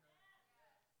Almighty.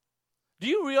 Do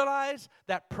you realize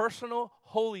that personal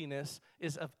holiness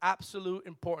is of absolute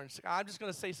importance? I'm just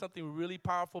going to say something really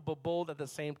powerful but bold at the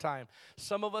same time.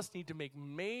 Some of us need to make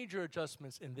major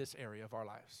adjustments in this area of our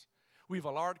lives. We've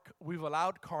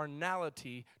allowed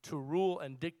carnality to rule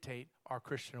and dictate our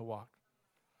Christian walk.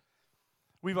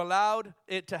 We've allowed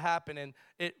it to happen, and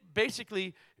it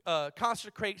basically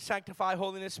consecrate, sanctify,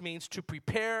 holiness means to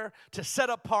prepare, to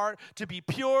set apart, to be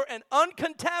pure and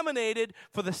uncontaminated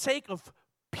for the sake of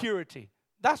purity.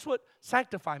 That's what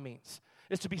sanctify means.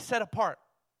 Is to be set apart.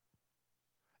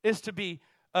 Is to be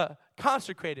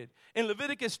consecrated. In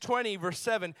Leviticus 20, verse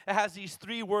 7, it has these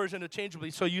 3 words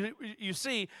interchangeably. So you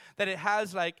see that it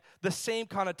has like the same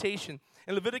connotation.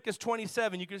 In Leviticus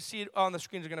 27, you can see it on the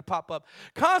screens. They're going to pop up.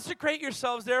 Consecrate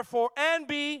yourselves, therefore, and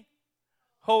be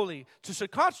holy. To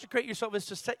consecrate yourself is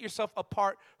to set yourself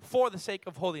apart for the sake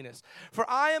of holiness. For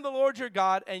I am the Lord your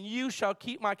God, and you shall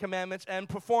keep my commandments and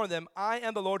perform them. I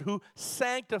am the Lord who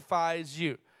sanctifies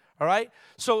you. All right?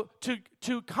 So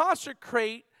to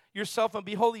consecrate yourself and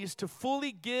be holy is to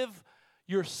fully give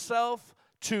yourself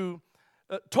to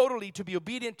totally to be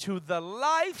obedient to the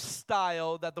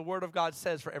lifestyle that the Word of God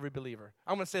says for every believer.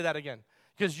 I'm going to say that again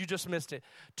because you just missed it.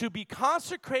 To be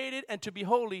consecrated and to be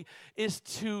holy is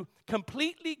to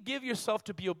completely give yourself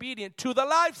to be obedient to the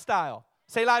lifestyle.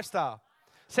 Say lifestyle.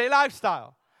 Say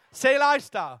lifestyle. Say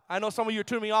lifestyle. I know some of you are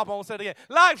tuning me off. I won't say it again.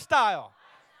 Lifestyle.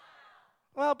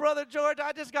 Well, Brother George,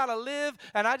 I just got to live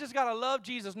and I just got to love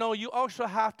Jesus. No, you also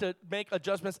have to make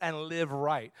adjustments and live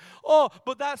right. Oh,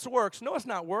 but that's works. No, it's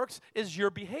not works. It's your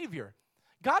behavior.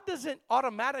 God doesn't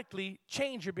automatically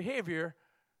change your behavior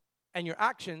and your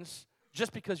actions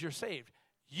just because you're saved.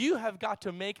 You have got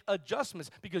to make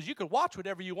adjustments because you can watch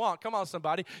whatever you want. Come on,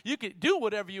 somebody. You can do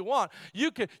whatever you want.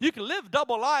 You can live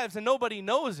double lives and nobody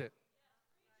knows it.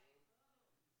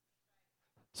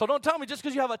 So don't tell me just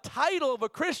because you have a title of a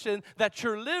Christian that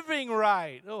you're living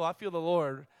right. Oh, I feel the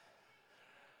Lord.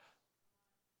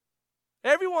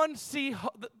 Everyone see,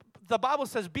 the Bible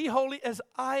says, be holy as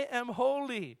I am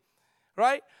holy,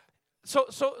 right? So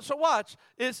watch.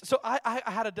 I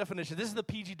had a definition. This is the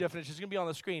PG definition. It's going to be on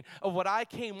the screen of what I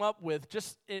came up with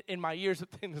just in my years of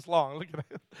being this long. Look at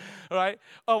it, all right?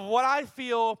 Of what I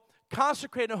feel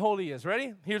consecrated and holy is.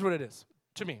 Ready? Here's what it is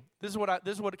to me. This is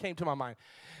what came to my mind.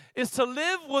 Is to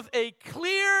live with a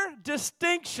clear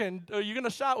distinction, or you're going to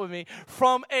shout with me,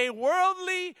 from a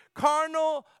worldly,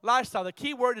 carnal lifestyle. The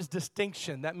key word is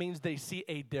distinction. That means they see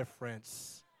a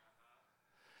difference.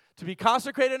 To be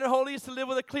consecrated and holy is to live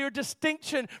with a clear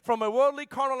distinction from a worldly,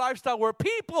 carnal lifestyle where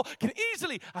people can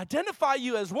easily identify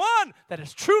you as one that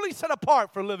is truly set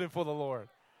apart for living for the Lord.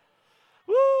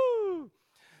 Woo!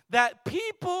 That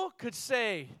people could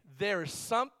say, there is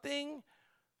something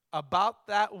about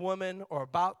that woman or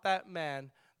about that man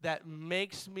that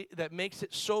makes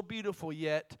it so beautiful,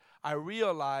 yet I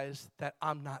realize that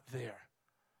I'm not there.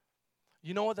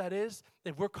 You know what that is?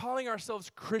 If we're calling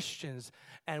ourselves Christians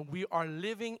and we are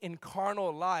living in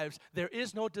carnal lives, there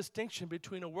is no distinction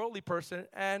between a worldly person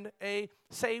and a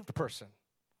saved person.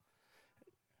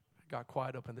 It got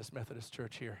quiet up in this Methodist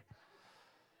church here.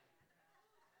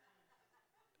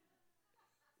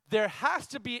 There has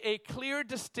to be a clear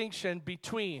distinction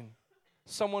between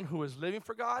someone who is living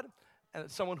for God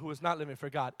and someone who is not living for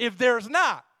God. If there's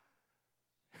not,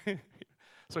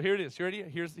 so here it is. You ready?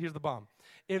 Here's the bomb.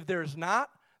 If there's not,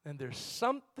 then there's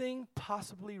something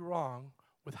possibly wrong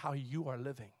with how you are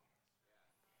living.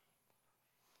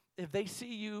 If they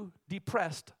see you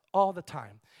depressed all the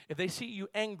time, if they see you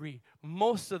angry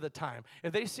most of the time,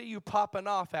 if they see you popping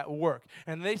off at work,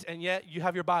 and yet you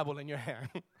have your Bible in your hand.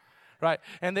 Right,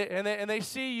 and they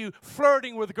see you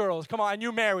flirting with girls. Come on, and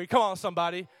you're married. Come on,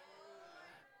 somebody.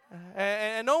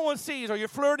 And no one sees, or you're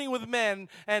flirting with men,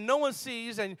 and no one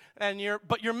sees,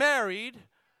 but you're married.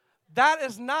 That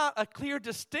is not a clear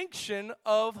distinction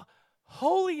of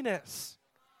holiness.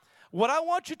 What I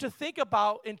want you to think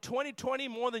about in 2020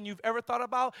 more than you've ever thought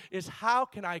about is how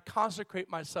can I consecrate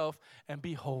myself and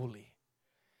be holy,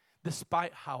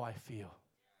 despite how I feel.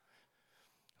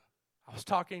 I was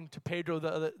talking to Pedro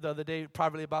the other day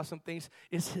privately about some things.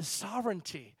 It's his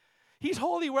sovereignty. He's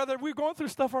holy whether we're going through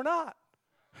stuff or not.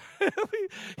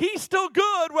 He's still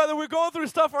good whether we're going through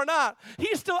stuff or not.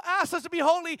 He still asks us to be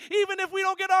holy even if we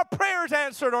don't get our prayers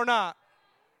answered or not.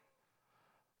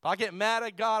 I get mad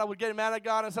at God. I would get mad at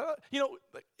God and say,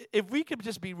 if we could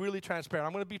just be really transparent,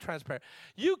 I'm going to be transparent.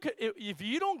 If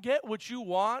you don't get what you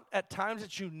want at times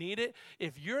that you need it,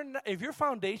 if your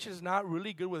foundation is not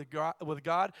really good with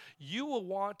God, you will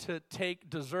want to take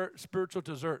spiritual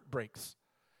dessert breaks.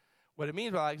 What it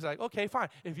means by that is like, okay, fine.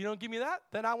 If you don't give me that,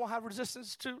 then I won't have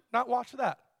resistance to not watch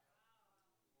that.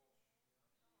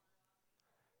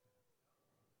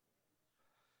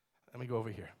 Let me go over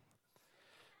here.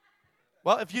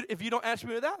 Well, if you don't answer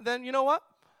me with that, then you know what?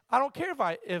 I don't care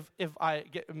if I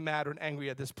get mad or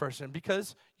angry at this person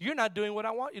because you're not doing what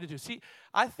I want you to do. See,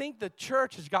 I think the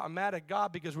church has gotten mad at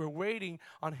God because we're waiting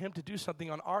on Him to do something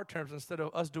on our terms instead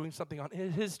of us doing something on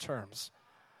His terms.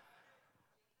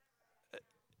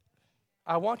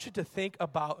 I want you to think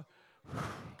about.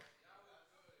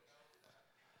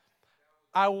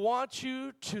 I want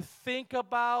you to think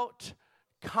about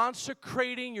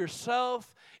consecrating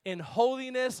yourself in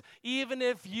holiness, even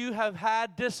if you have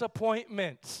had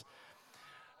disappointments.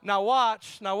 Now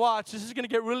watch. This is going to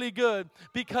get really good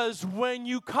because when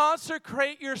you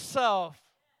consecrate yourself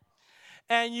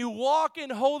and you walk in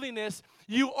holiness,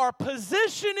 you are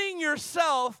positioning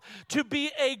yourself to be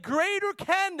a greater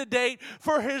candidate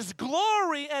for His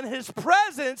glory and His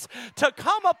presence to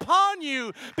come upon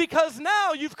you, because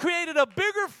now you've created a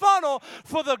bigger funnel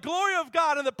for the glory of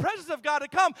God and the presence of God to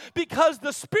come, because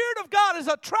the Spirit of God is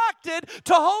attracted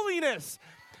to holiness.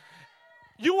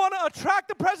 You want to attract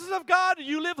the presence of God,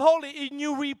 you live holy, and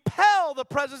you repel the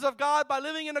presence of God by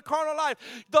living in a carnal life.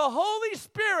 The Holy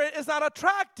Spirit is not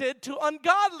attracted to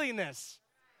ungodliness.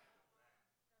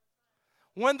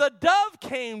 When the dove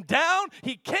came down,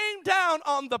 He came down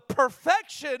on the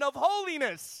perfection of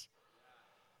holiness.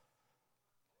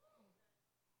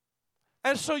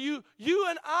 And so you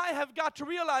and I have got to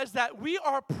realize that we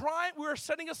are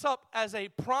setting us up as a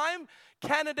prime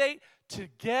candidate to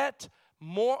get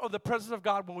more of the presence of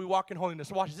God when we walk in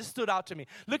holiness. Watch, this stood out to me.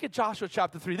 Look at Joshua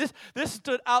chapter 3. This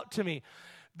stood out to me.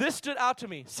 This stood out to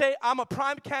me. Say, I'm a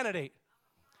prime candidate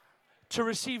to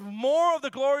receive more of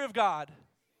the glory of God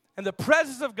and the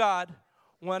presence of God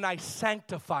when I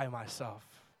sanctify myself.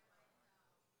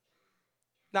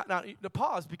 Now,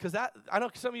 pause, because that, I know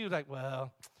some of you are like,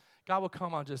 well, God will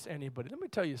come on just anybody. Let me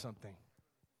tell you something.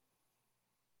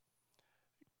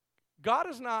 God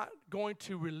is not going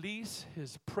to release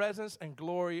His presence and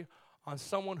glory on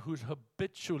someone who's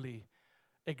habitually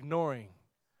ignoring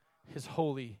His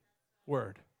holy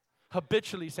word.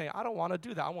 Habitually saying, I don't want to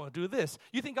do that. I want to do this.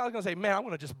 You think God's going to say, man, I'm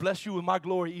going to just bless you with my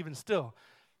glory even still.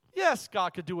 Yes,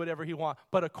 God could do whatever He wants.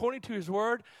 But according to His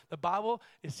word, the Bible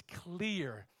is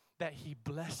clear that He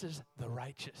blesses the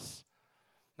righteous.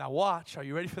 Now watch, are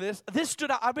you ready for this? This stood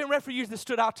out. I've been read for years. This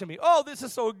stood out to me. Oh, this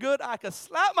is so good. I could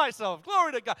slap myself.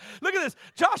 Glory to God. Look at this.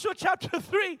 Joshua chapter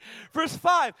 3, verse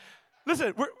 5.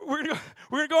 Listen, we're going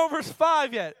to go over verse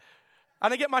 5 yet. I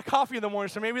didn't get my coffee in the morning,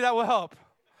 so maybe that will help.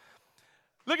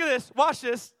 Look at this. Watch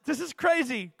this. This is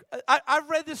crazy. I've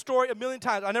read this story a million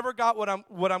times. I never got what I'm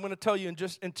going to tell you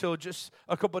until just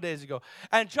a couple of days ago.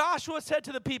 And Joshua said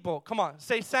to the people, come on,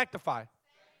 say sanctify.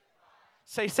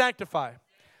 Say sanctify.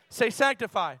 Say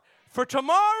sanctify. For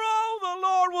tomorrow the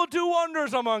Lord will do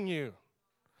wonders among you.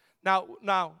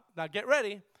 Now get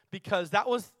ready, because that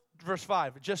was verse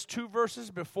 5. Just 2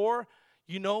 verses before,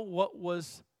 you know what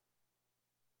was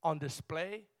on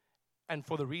display and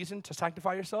for the reason to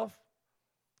sanctify yourself?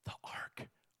 The ark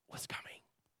was coming.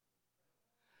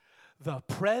 The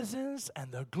presence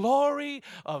and the glory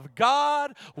of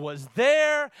God was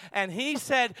there. And He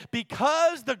said,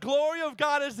 because the glory of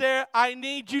God is there, I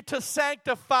need you to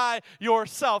sanctify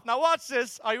yourself. Now watch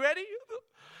this. Are you ready?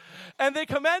 And they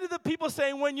commanded the people,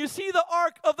 saying, when you see the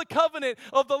ark of the covenant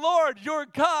of the Lord your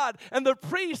God, and the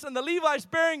priests and the Levites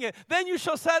bearing it, then you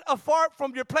shall set apart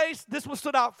from your place. This one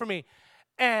stood out for me.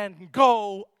 And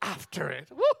go after it.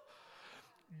 Woo!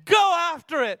 Go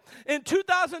after it. In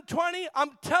 2020,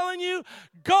 I'm telling you,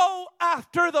 go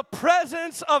after the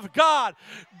presence of God.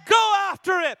 Go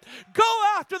after it. Go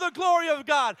after the glory of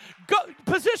God. Go,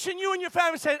 position you and your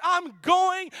family. Say, I'm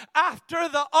going after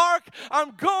the ark.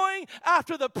 I'm going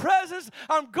after the presence.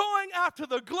 I'm going after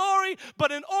the glory.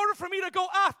 But in order for me to go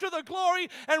after the glory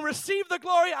and receive the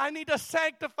glory, I need to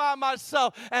sanctify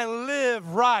myself and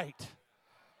live right.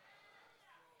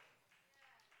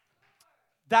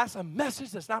 That's a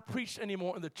message that's not preached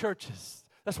anymore in the churches.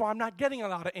 That's why I'm not getting a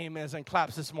lot of amens and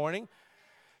claps this morning.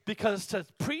 Because to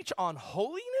preach on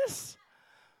holiness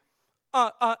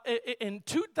in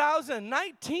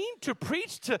 2019, to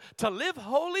preach to live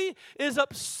holy is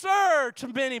absurd to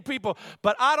many people.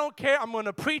 But I don't care. I'm going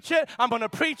to preach it. I'm going to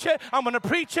preach it. I'm going to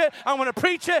preach it. I'm going to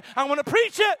preach it. I'm going to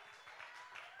preach it.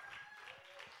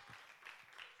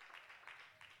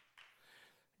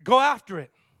 Go after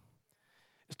it.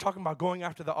 It's talking about going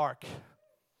after the ark.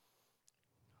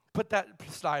 Put that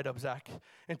slide up, Zach.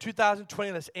 In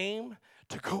 2020, let's aim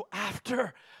to go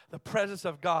after the presence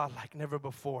of God like never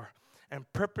before and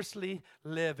purposely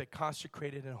live a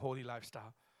consecrated and holy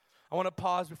lifestyle. I want to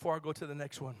pause before I go to the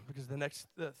next one, because the next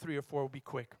 3 or 4 will be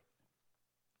quick.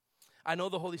 I know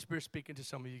the Holy Spirit's speaking to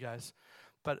some of you guys,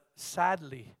 but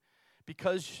sadly,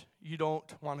 because you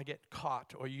don't want to get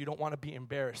caught or you don't want to be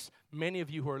embarrassed, many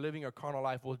of you who are living a carnal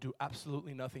life will do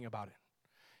absolutely nothing about it.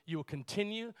 You will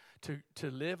continue to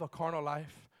live a carnal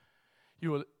life.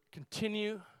 You will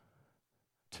continue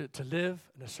to live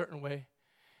in a certain way.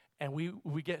 And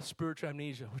we get spiritual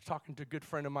amnesia. I was talking to a good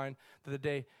friend of mine the other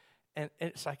day, and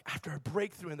it's like after a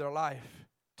breakthrough in their life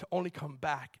to only come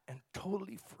back and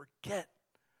totally forget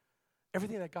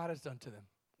everything that God has done to them,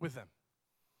 with them.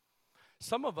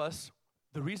 Some of us,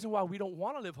 the reason why we don't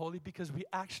want to live holy, because we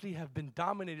actually have been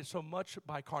dominated so much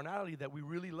by carnality that we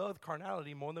really love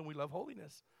carnality more than we love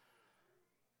holiness.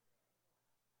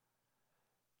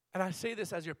 And I say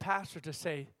this as your pastor to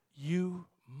say, you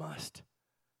must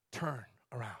turn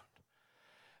around.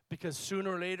 Because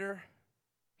sooner or later,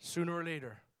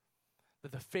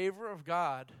 that the favor of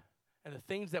God and the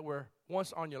things that were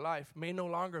once on your life may no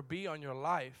longer be on your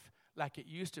life like it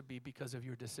used to be because of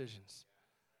your decisions.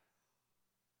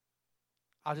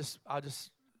 I'll just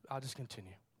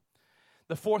continue.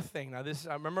 The fourth thing, now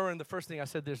I remember in the first thing I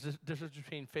said there's a difference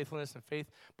between faithfulness and faith,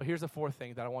 but here's the fourth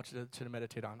thing that I want you to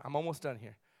meditate on. I'm almost done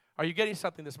here. Are you getting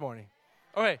something this morning?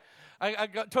 Okay,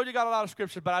 told you got a lot of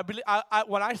scripture, but I believe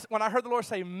when I heard the Lord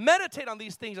say, meditate on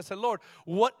these things, I said, Lord,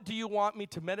 what do you want me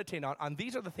to meditate on? And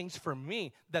these are the things for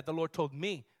me that the Lord told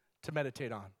me to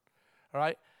meditate on. All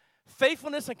right?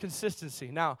 Faithfulness and consistency.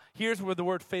 Now, here's where the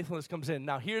word faithfulness comes in.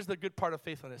 Now, here's the good part of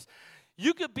faithfulness.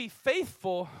 You could be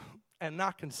faithful and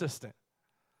not consistent.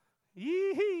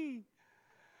 Yee-hee.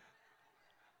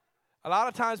 A lot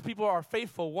of times people are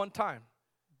faithful one time,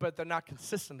 but they're not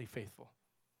consistently faithful.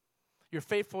 You're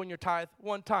faithful in your tithe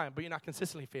one time, but you're not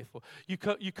consistently faithful. You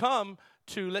come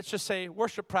to, let's just say,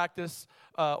 worship practice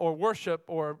or worship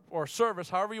or service,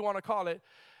 however you want to call it,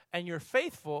 and you're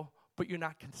faithful, but you're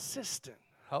not consistent.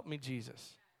 Help me,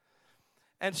 Jesus.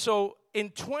 And so in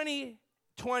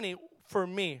 2020, for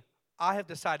me, I have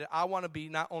decided I want to be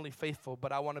not only faithful,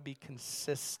 but I want to be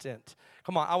consistent.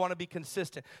 Come on, I want to be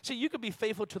consistent. See, you could be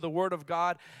faithful to the Word of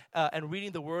God and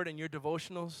reading the Word in your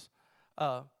devotionals,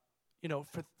 for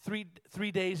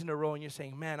three days in a row, and you're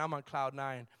saying, man, I'm on cloud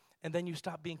 9. And then you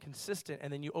stop being consistent,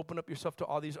 and then you open up yourself to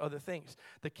all these other things.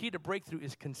 The key to breakthrough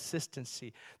is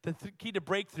consistency. The key to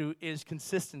breakthrough is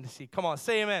consistency. Come on,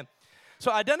 say amen.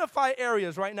 So identify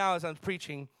areas right now as I'm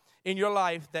preaching in your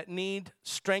life that need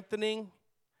strengthening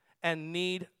and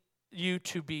need you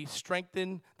to be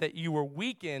strengthened, that you were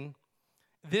weak in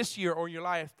this year or in your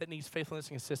life that needs faithfulness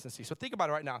and consistency. So think about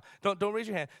it right now. Don't raise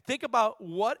your hand. Think about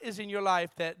what is in your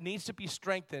life that needs to be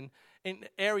strengthened in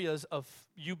areas of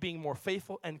you being more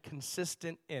faithful and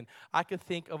consistent in. I could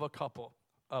think of a couple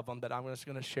of them that I'm just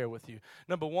going to share with you.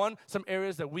 Number one, some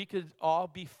areas that we could all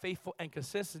be faithful and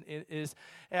consistent in is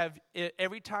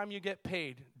every time you get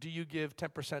paid, do you give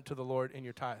 10% to the Lord in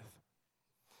your tithe?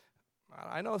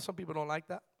 I know some people don't like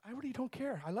that. I really don't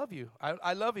care. I love you.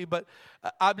 I love you, but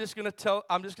I'm just going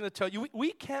to tell you,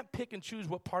 we can't pick and choose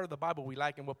what part of the Bible we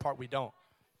like and what part we don't.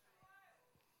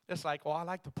 It's like, I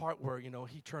like the part where,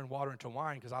 he turned water into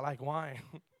wine because I like wine.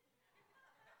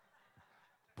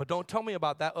 But don't tell me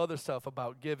about that other stuff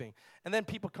about giving. And then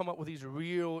people come up with these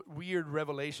real weird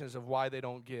revelations of why they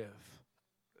don't give.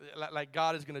 Like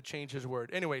God is going to change his word.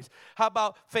 Anyways, how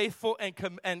about faithful and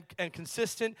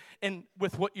consistent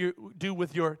with what you do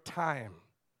with your time?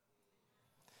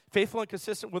 Faithful and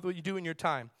consistent with what you do in your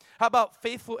time. How about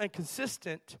faithful and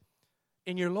consistent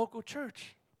in your local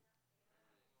church?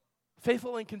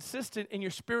 Faithful and consistent in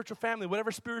your spiritual family,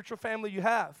 whatever spiritual family you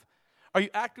have. Are you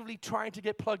actively trying to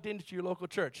get plugged into your local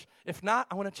church? If not,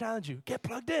 I want to challenge you. Get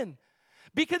plugged in.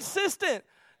 Be consistent.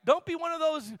 Don't be one of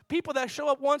those people that show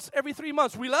up once every 3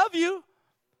 months. We love you,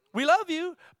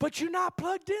 but you're not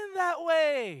plugged in that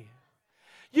way.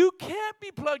 You can't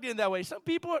be plugged in that way. Some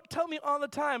people tell me all the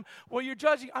time, well, you're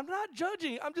judging. I'm not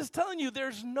judging. I'm just telling you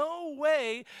there's no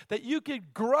way that you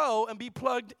could grow and be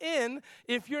plugged in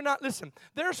if you're not. Listen,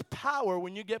 there's power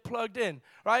when you get plugged in,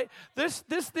 right? This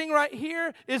thing right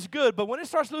here is good, but when it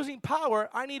starts losing power,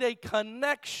 I need a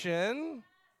connection,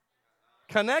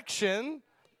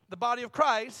 the body of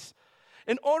Christ,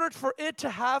 in order for it to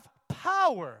have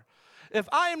power. If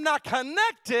I am not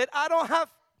connected, I don't have.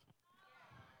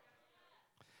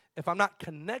 If I'm not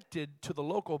connected to the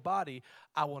local body,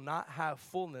 I will not have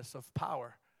fullness of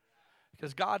power.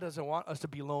 Because God doesn't want us to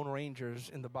be lone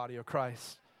rangers in the body of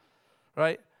Christ.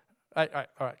 Right? All right.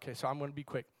 Okay, so I'm going to be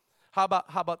quick. How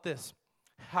about this?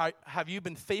 Have you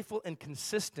been faithful and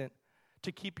consistent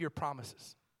to keep your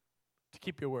promises? To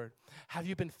keep your word? Have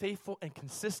you been faithful and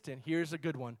consistent? Here's a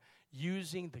good one.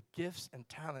 Using the gifts and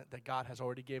talent that God has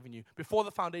already given you before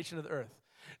the foundation of the earth.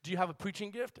 Do you have a preaching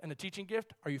gift and a teaching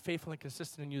gift? Are you faithful and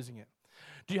consistent in using it?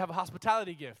 Do you have a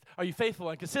hospitality gift? Are you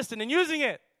faithful and consistent in using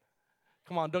it?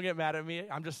 Come on, don't get mad at me.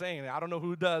 I'm just saying it. I don't know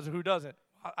who does or who doesn't.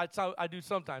 I do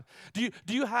sometimes. Do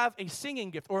you have a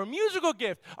singing gift or a musical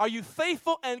gift? Are you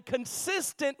faithful and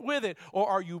consistent with it? Or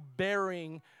are you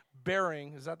bearing,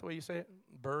 is that the way you say it?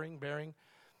 Burying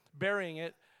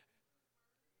it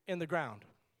in the ground.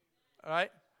 All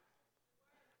right?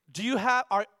 Do you have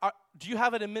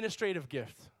an administrative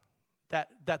gift that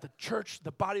the church,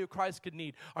 the body of Christ could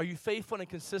need? Are you faithful and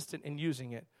consistent in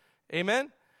using it?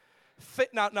 Amen?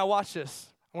 Now watch this.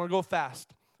 I'm going to go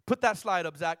fast. Put that slide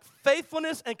up, Zach.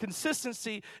 Faithfulness and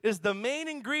consistency is the main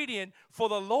ingredient for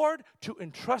the Lord to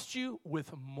entrust you with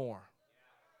more.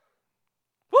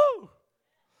 Woo! I'm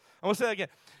going to say that again.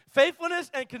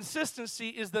 Faithfulness and consistency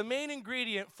is the main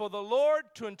ingredient for the Lord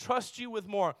to entrust you with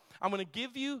more. I'm going to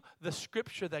give you the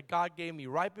scripture that God gave me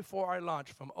right before I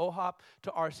launched from OHOP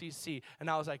to RCC. And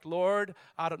I was like, Lord,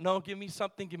 I don't know, give me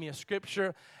something, give me a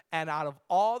scripture. And out of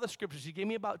all the scriptures, He gave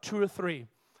me about 2 or 3.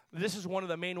 This is one of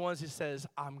the main ones. He says,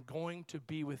 I'm going to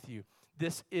be with you.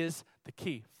 This is the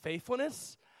key.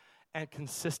 Faithfulness and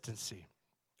consistency.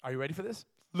 Are you ready for this?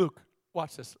 Luke,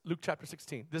 watch this. Luke chapter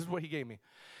 16. This is what He gave me.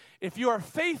 If you are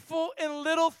faithful in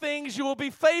little things, you will be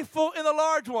faithful in the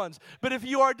large ones. But if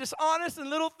you are dishonest in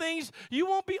little things, you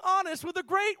won't be honest with the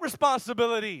great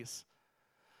responsibilities.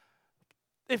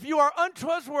 If you are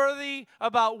untrustworthy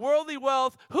about worldly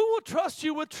wealth, who will trust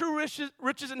you with true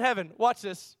riches in heaven? Watch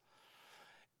this.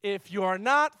 If you are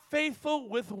not faithful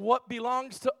with what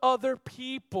belongs to other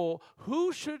people,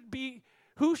 who should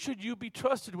you be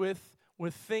trusted with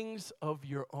things of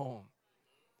your own?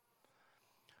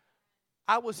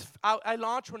 I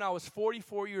launched when I was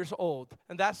 44 years old,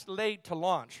 and that's late to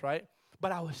launch, right?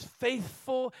 But I was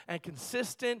faithful and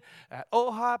consistent at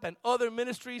OHOP and other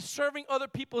ministries, serving other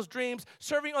people's dreams,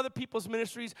 serving other people's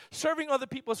ministries, serving other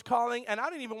people's calling, and I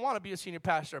didn't even want to be a senior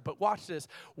pastor, but watch this.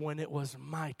 When it was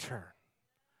my turn,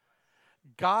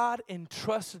 God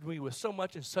entrusted me with so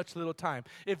much in such little time.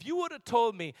 If you would have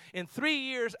told me in 3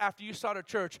 years after you start a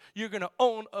church, you're going to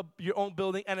own your own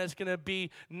building, and it's going to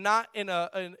be not in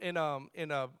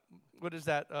a what is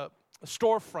that, a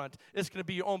storefront. It's going to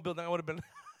be your own building. I would have been,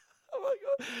 oh my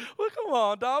God, well, come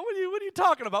on, dog. What are you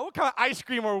talking about? What kind of ice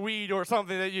cream or weed or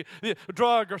something that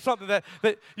drug or something that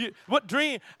you, what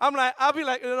dream? I'll be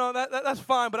like, that's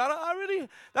fine, but I really,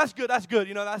 that's good, that's good,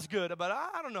 that's good, but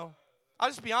I don't know. I'll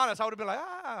just be honest. I would have been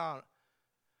like,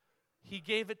 He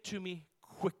gave it to me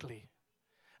quickly.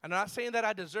 And I'm not saying that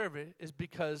I deserve it. It's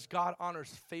because God honors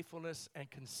faithfulness and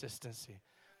consistency.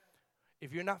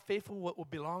 If you're not faithful what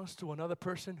belongs to another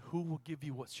person, who will give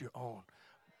you what's your own?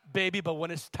 Baby, but when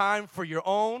it's time for your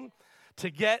own, to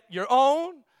get your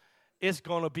own, it's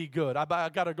going to be good. I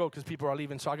got to go because people are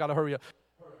leaving, so I got to hurry up.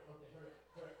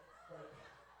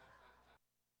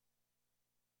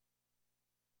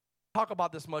 Talk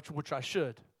about this much, which I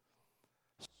should.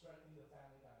 Strengthening the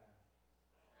family dynamic.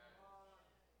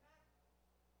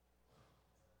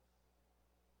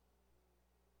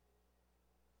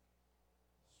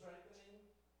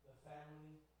 Strengthening the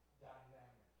family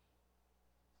dynamic.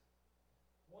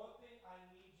 One thing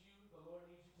the Lord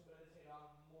needs you to meditate on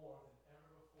more than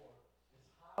ever before is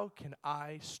how can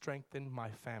I strengthen my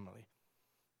family?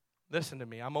 Listen to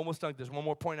me. I'm almost done. There's one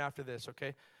more point after this,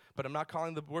 okay? But I'm not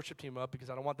calling the worship team up because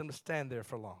I don't want them to stand there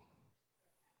for long.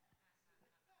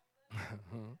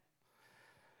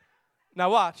 Now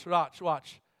watch.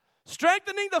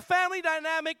 Strengthening the family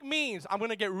dynamic means, I'm going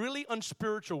to get really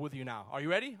unspiritual with you now. Are you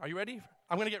ready? I'm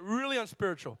going to get really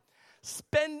unspiritual.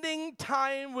 Spending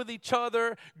time with each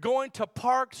other, going to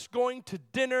parks, going to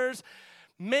dinners,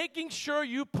 making sure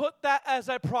you put that as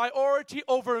a priority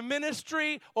over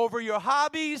ministry, over your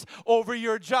hobbies, over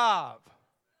your job.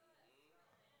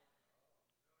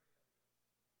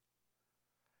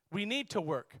 We need to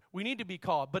work. We need to be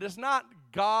called. But it's not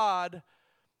God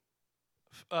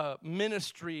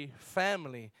ministry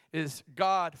family. It's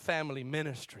God family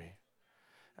ministry.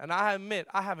 And I admit,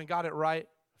 I haven't got it right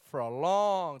for a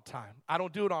long time. I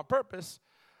don't do it on purpose.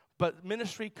 But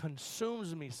ministry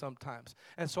consumes me sometimes.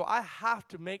 And so I have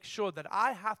to make sure that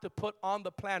I have to put on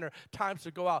the planner times to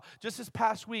go out. Just this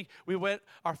past week,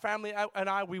 our family and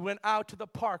I, we went out to the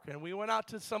park, and we went out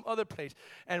to some other place,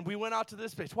 and we went out to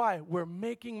this place. Why? We're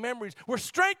making memories. We're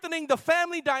strengthening the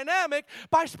family dynamic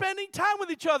by spending time with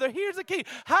each other. Here's the key.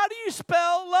 How do you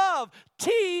spell love?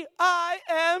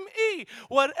 T-I-M-E.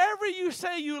 Whatever you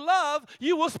say you love,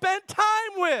 you will spend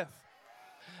time with.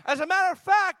 As a matter of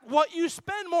fact, what you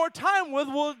spend more time with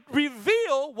will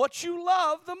reveal what you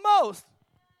love the most.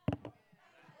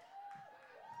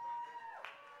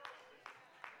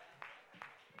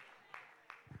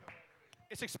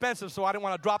 It's expensive, so I didn't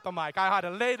want to drop the mic. I had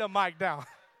to lay the mic down.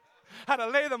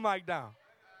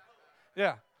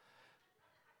 Yeah.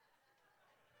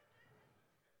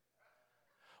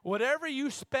 Whatever you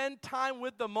spend time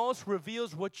with the most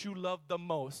reveals what you love the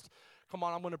most. Come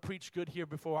on, I'm going to preach good here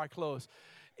before I close.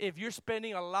 If you're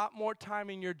spending a lot more time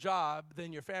in your job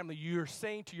than your family, you're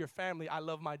saying to your family, I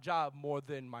love my job more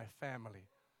than my family.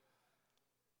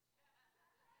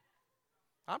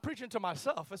 I'm preaching to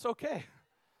myself. It's okay.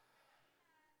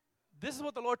 This is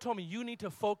what the Lord told me. You need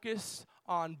to focus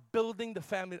on building the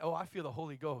family. Oh, I feel the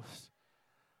Holy Ghost.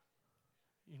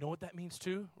 You know what that means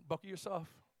too? Buckle yourself.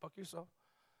 Buckle yourself.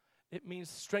 It means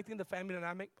strengthening the family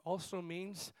dynamic also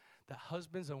means that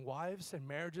husbands and wives and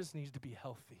marriages need to be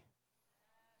healthy.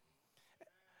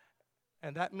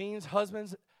 And that means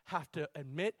husbands have to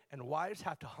admit and wives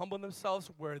have to humble themselves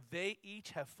where they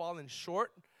each have fallen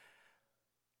short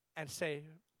and say,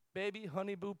 baby,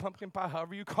 honey, boo, pumpkin pie,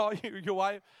 however you call your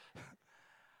wife,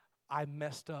 I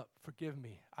messed up. Forgive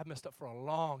me. I messed up for a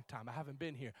long time. I haven't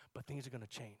been here, but things are going to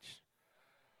change.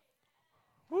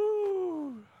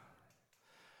 Woo!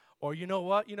 Or you know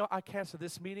what? I canceled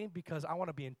this meeting because I want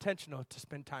to be intentional to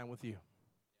spend time with you.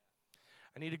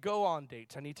 I need to go on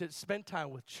dates. I need to spend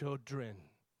time with children,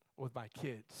 with my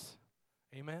kids.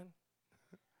 Amen?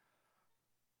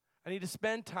 I need to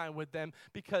spend time with them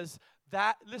because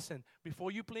listen,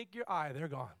 before you blink your eye, they're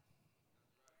gone.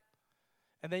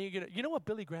 And then you know what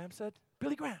Billy Graham said?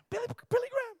 Billy Graham.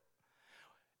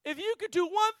 If you could do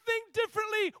one thing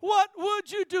differently, what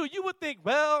would you do? You would think,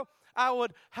 well, I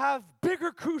would have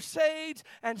bigger crusades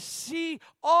and see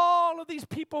all of these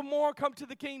people more come to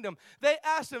the kingdom. They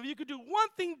asked him, if you could do one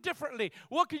thing differently,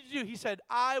 what could you do? He said,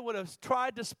 I would have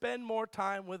tried to spend more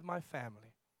time with my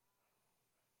family.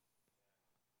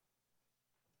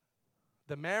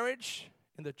 The marriage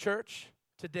in the church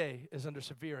today is under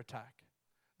severe attack.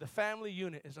 The family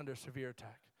unit is under severe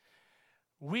attack.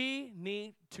 We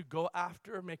need to go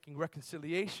after making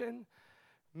reconciliation,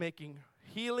 making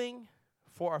healing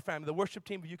for our family. The worship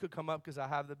team, if you could come up because I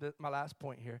have my last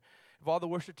point here. If all the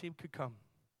worship team could come.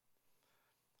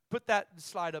 Put that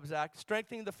slide up, Zach.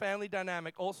 Strengthening the family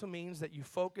dynamic also means that you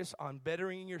focus on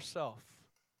bettering yourself.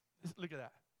 Look at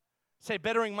that. Say,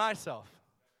 bettering myself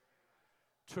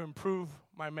to improve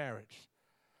my marriage.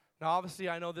 Now, obviously,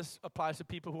 I know this applies to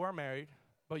people who are married,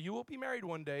 but you will be married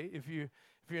one day if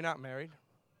you're not married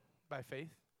by faith.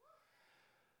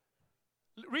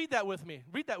 Read that with me.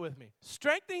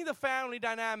 Strengthening the family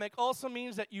dynamic also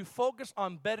means that you focus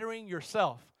on bettering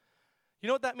yourself. You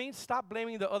know what that means? Stop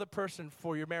blaming the other person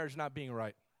for your marriage not being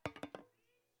right.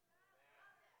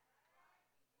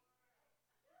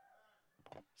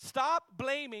 Stop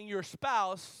blaming your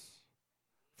spouse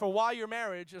for why your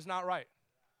marriage is not right.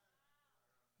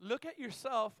 Look at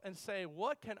yourself and say,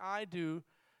 what can I do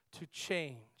to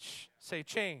change? Say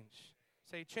change.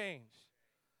 Say change.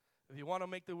 If you want to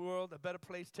make the world a better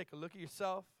place, take a look at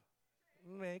yourself.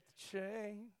 Make the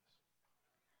change.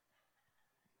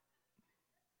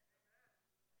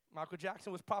 Michael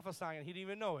Jackson was prophesying and he didn't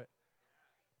even know it.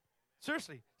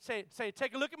 Seriously, say,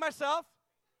 take a look at myself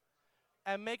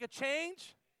and make a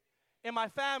change in my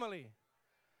family.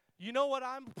 You know what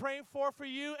I'm praying for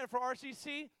you and for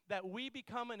RCC? That we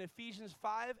become an Ephesians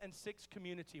 5 and 6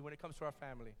 community when it comes to our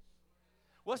family.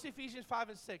 What's Ephesians 5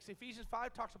 and 6? Ephesians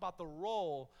 5 talks about the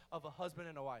role of a husband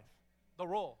and a wife. The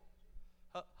role.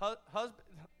 Husband.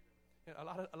 You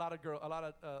know, a lot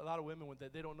of women when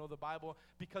they don't know the Bible,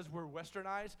 because we're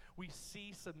westernized, we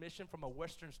see submission from a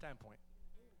Western standpoint.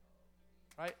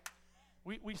 Right?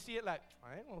 We see it like,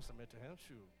 I ain't gonna submit to him.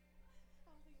 Shoot.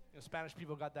 You know, Spanish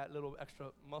people got that little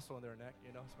extra muscle in their neck,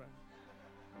 you know.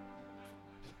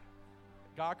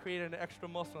 God created an extra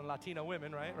muscle in Latina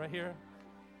women, right? Right here.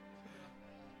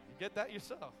 You get that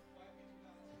yourself.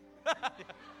 Okay.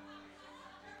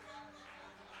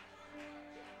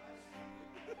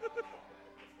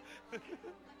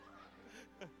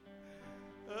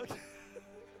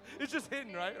 It's just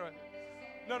hidden, right?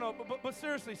 No, but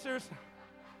seriously.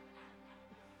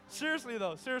 Seriously,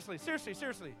 though.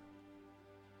 Seriously.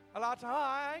 A lot of times,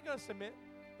 I ain't going to submit.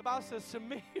 The Bible says,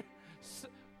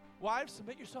 wives,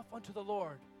 submit yourself unto the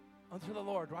Lord. Unto the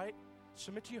Lord, right?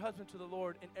 Submit to your husband to the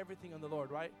Lord in everything on the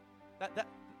Lord, right? That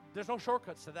there's no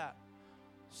shortcuts to that.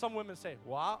 Some women say,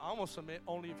 well, I'm going to submit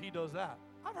only if he does that.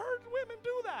 I've heard women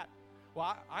do that.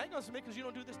 Well, I ain't going to submit because you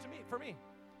don't do this for me.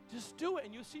 Just do it,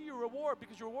 and you'll see your reward,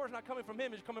 because your reward is not coming from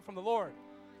him, it's coming from the Lord.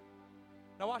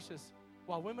 Now watch this.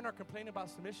 While women are complaining about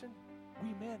submission, we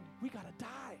men, we got to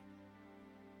die.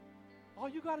 All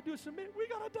you got to do is submit. We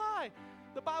got to die.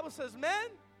 The Bible says, men,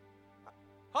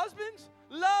 husbands,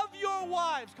 love your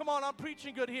wives. Come on, I'm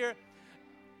preaching good here.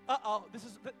 Are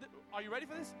you ready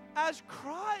for this? As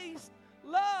Christ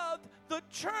loved the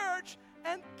church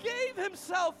and gave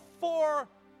himself for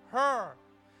her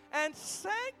and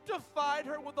sanctified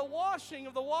her with the washing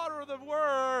of the water of the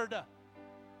word.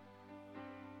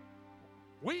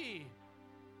 We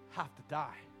have to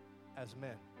die as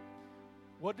men.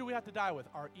 What do we have to die with?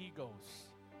 Our egos.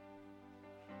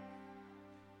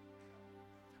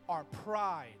 Our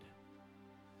pride.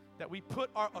 That we put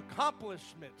our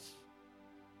accomplishments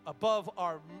above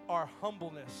our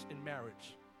humbleness in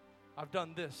marriage. I've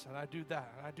done this and I do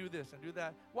that and I do this and do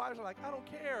that. Wives are like, I don't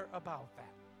care about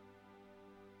that.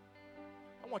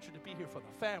 want you to be here for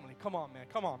the family. Come on, man.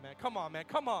 Come on, man. Come on, man.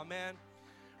 Come on, man.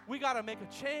 We got to make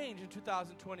a change in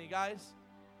 2020, guys.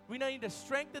 We need to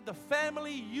strengthen the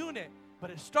family unit, but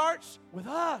it starts with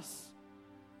us.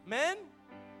 Men,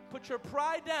 put your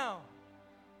pride down.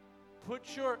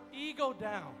 Put your ego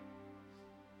down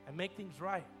and make things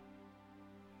right.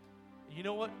 You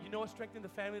know what? You know what strengthening the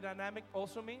family dynamic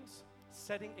also means?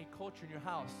 Setting a culture in your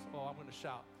house. Oh, I'm going to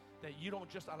shout. That you don't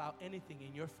just allow anything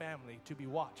in your family to be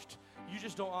watched. You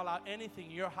just don't allow anything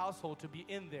in your household to be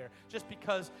in there just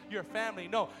because you're family.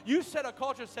 No, you set a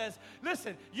culture that says,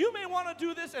 listen, you may want to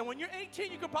do this, and when you're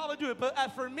 18, you can probably do it. But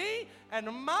as for me and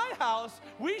my house,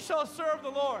 we shall serve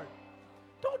the Lord.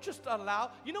 Don't just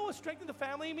allow. You know what strengthening the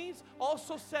family means?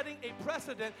 Also setting a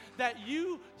precedent that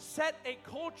you set a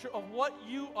culture of what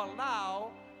you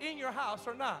allow in your house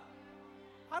or not.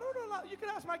 I don't allow, you can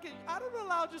ask my kid, I don't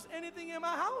allow just anything in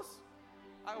my house.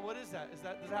 What is that? Does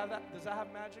that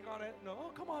have magic on it? No. Oh,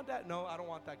 come on, Dad. No, I don't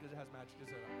want that because it has magic.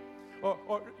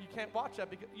 Or you can't watch that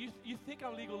because you think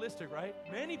I'm legalistic, right?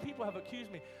 Many people have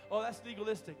accused me, oh, that's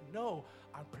legalistic. No,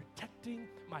 I'm protecting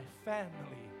my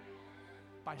family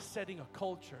by setting a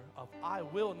culture of I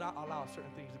will not allow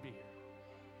certain things to be here.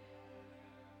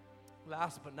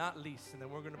 Last but not least, and then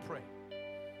we're going to pray.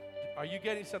 Are you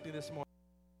getting something this morning?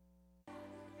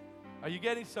 Are you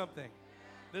getting something?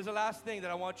 There's a last thing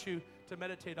that I want you to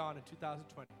meditate on in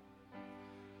 2020.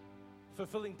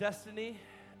 Fulfilling destiny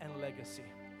and legacy.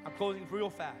 I'm closing real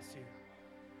fast here.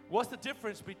 What's the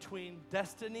difference between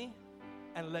destiny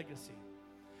and legacy?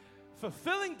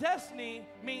 Fulfilling destiny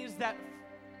means that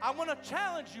I want to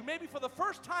challenge you, maybe for the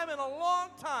first time in a long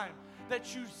time,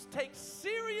 that you take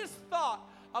serious thought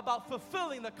about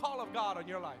fulfilling the call of God on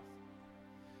your life.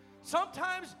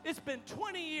 Sometimes it's been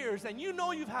 20 years and you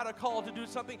know you've had a call to do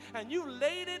something and you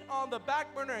laid it on the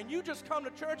back burner and you just come to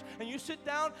church and you sit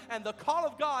down and the call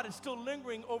of God is still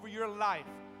lingering over your life.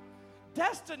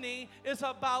 Destiny is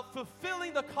about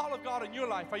fulfilling the call of God in your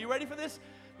life. Are you ready for this?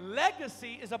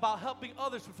 Legacy is about helping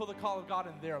others fulfill the call of God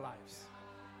in their lives.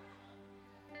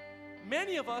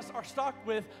 Many of us are stuck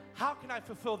with, how can I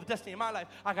fulfill the destiny in my life?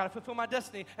 I got to fulfill my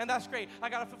destiny, and that's great. I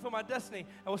got to fulfill my destiny.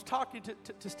 I was talking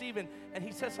to Stephen, and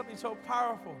he said something so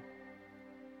powerful.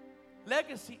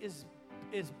 Legacy is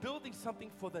building something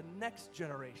for the next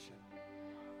generation.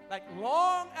 Like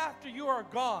long after you are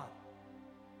gone,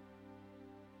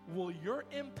 will your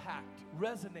impact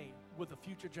resonate with the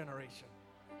future generation?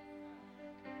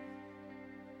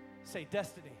 Say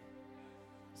destiny.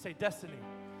 Say destiny.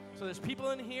 So there's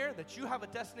people in here that you have a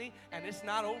destiny and it's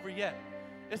not over yet.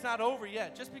 It's not over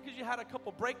yet. Just because you had a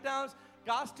couple breakdowns,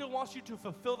 God still wants you to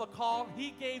fulfill the call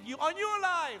He gave you on your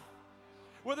life.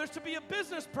 Whether it's to be a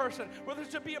business person, whether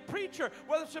it's to be a preacher,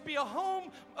 whether it's to be a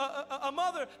home, a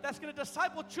mother that's going to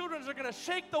disciple children that are going to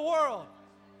shake the world.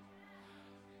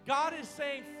 God is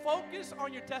saying, focus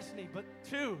on your destiny. But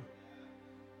two,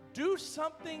 do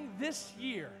something this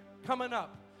year coming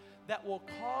up that will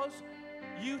cause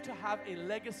you to have a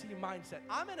legacy mindset.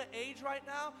 I'm in an age right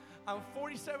now, I'm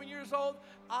 47 years old.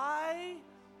 And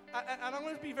I'm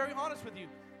going to be very honest with you.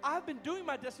 I've been doing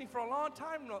my destiny for a long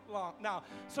time now.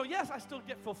 So yes, I still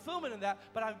get fulfillment in that,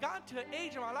 but I've gotten to an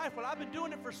age in my life where I've been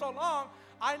doing it for so long,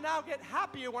 I now get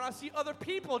happier when I see other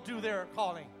people do their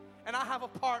calling, and I have a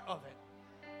part of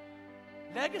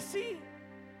it. Legacy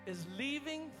is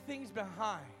leaving things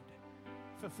behind,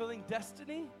 fulfilling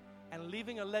destiny, and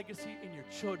leaving a legacy in your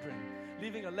children,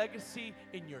 leaving a legacy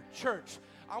in your church.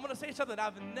 I'm going to say something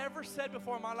I've never said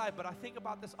before in my life, but I think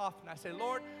about this often. I say,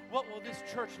 Lord, what will this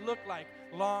church look like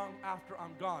long after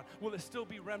I'm gone? Will it still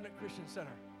be Remnant Christian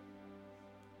Center?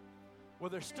 Will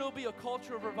there still be a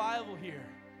culture of revival here?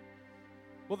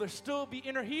 Will there still be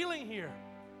inner healing here?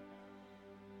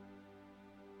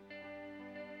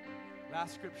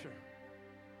 Last scripture,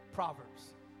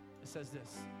 Proverbs. It says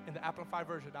this in the Amplified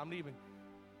version.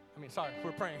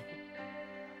 We're praying.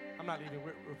 I'm not leaving,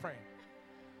 we're praying.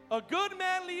 A good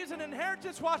man leaves an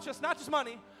inheritance, watch this, not just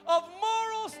money, of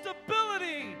moral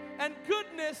stability and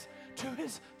goodness to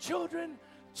his children.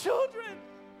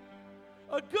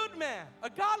 A good man, a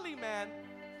godly man,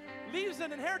 leaves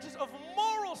an inheritance of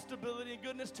moral stability and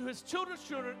goodness to his children's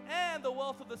children, and the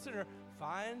wealth of the sinner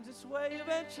finds its way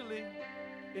eventually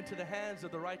into the hands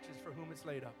of the righteous for whom it's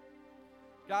laid up.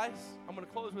 Guys, I'm going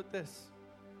to close with this.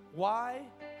 Why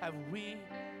have we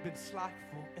been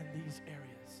slackful in these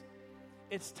areas?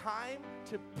 It's time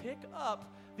to pick up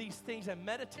these things and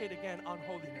meditate again on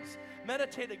holiness.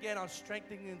 Meditate again on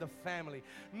strengthening the family.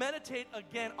 Meditate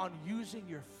again on using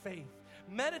your faith.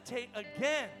 Meditate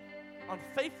again on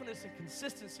faithfulness and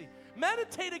consistency.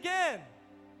 Meditate again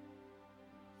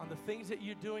on the things that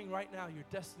you're doing right now, your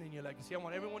destiny and your legacy. I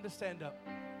want everyone to stand up.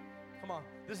 Come on.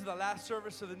 This is the last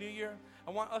service of the new year.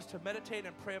 I want us to meditate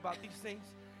and pray about these things.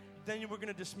 Then we're going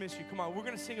to dismiss you. Come on. We're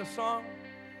going to sing a song.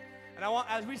 And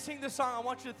as we sing this song, I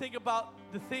want you to think about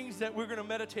the things that we're going to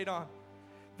meditate on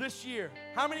this year.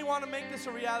 How many want to make this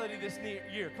a reality this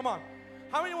year? Come on.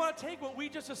 How many want to take what we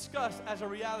just discussed as a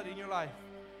reality in your life?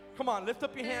 Come on. Lift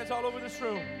up your hands all over this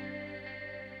room.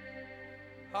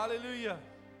 Hallelujah.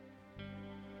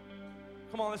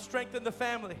 Come on. Let's strengthen the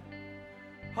family.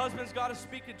 Husbands, God is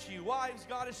speaking to you. Wives,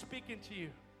 God is speaking to you.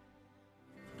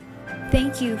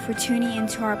 Thank you for tuning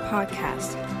into our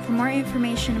podcast. For more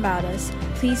information about us,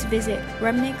 please visit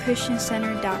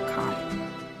remnantchristiancenter.com.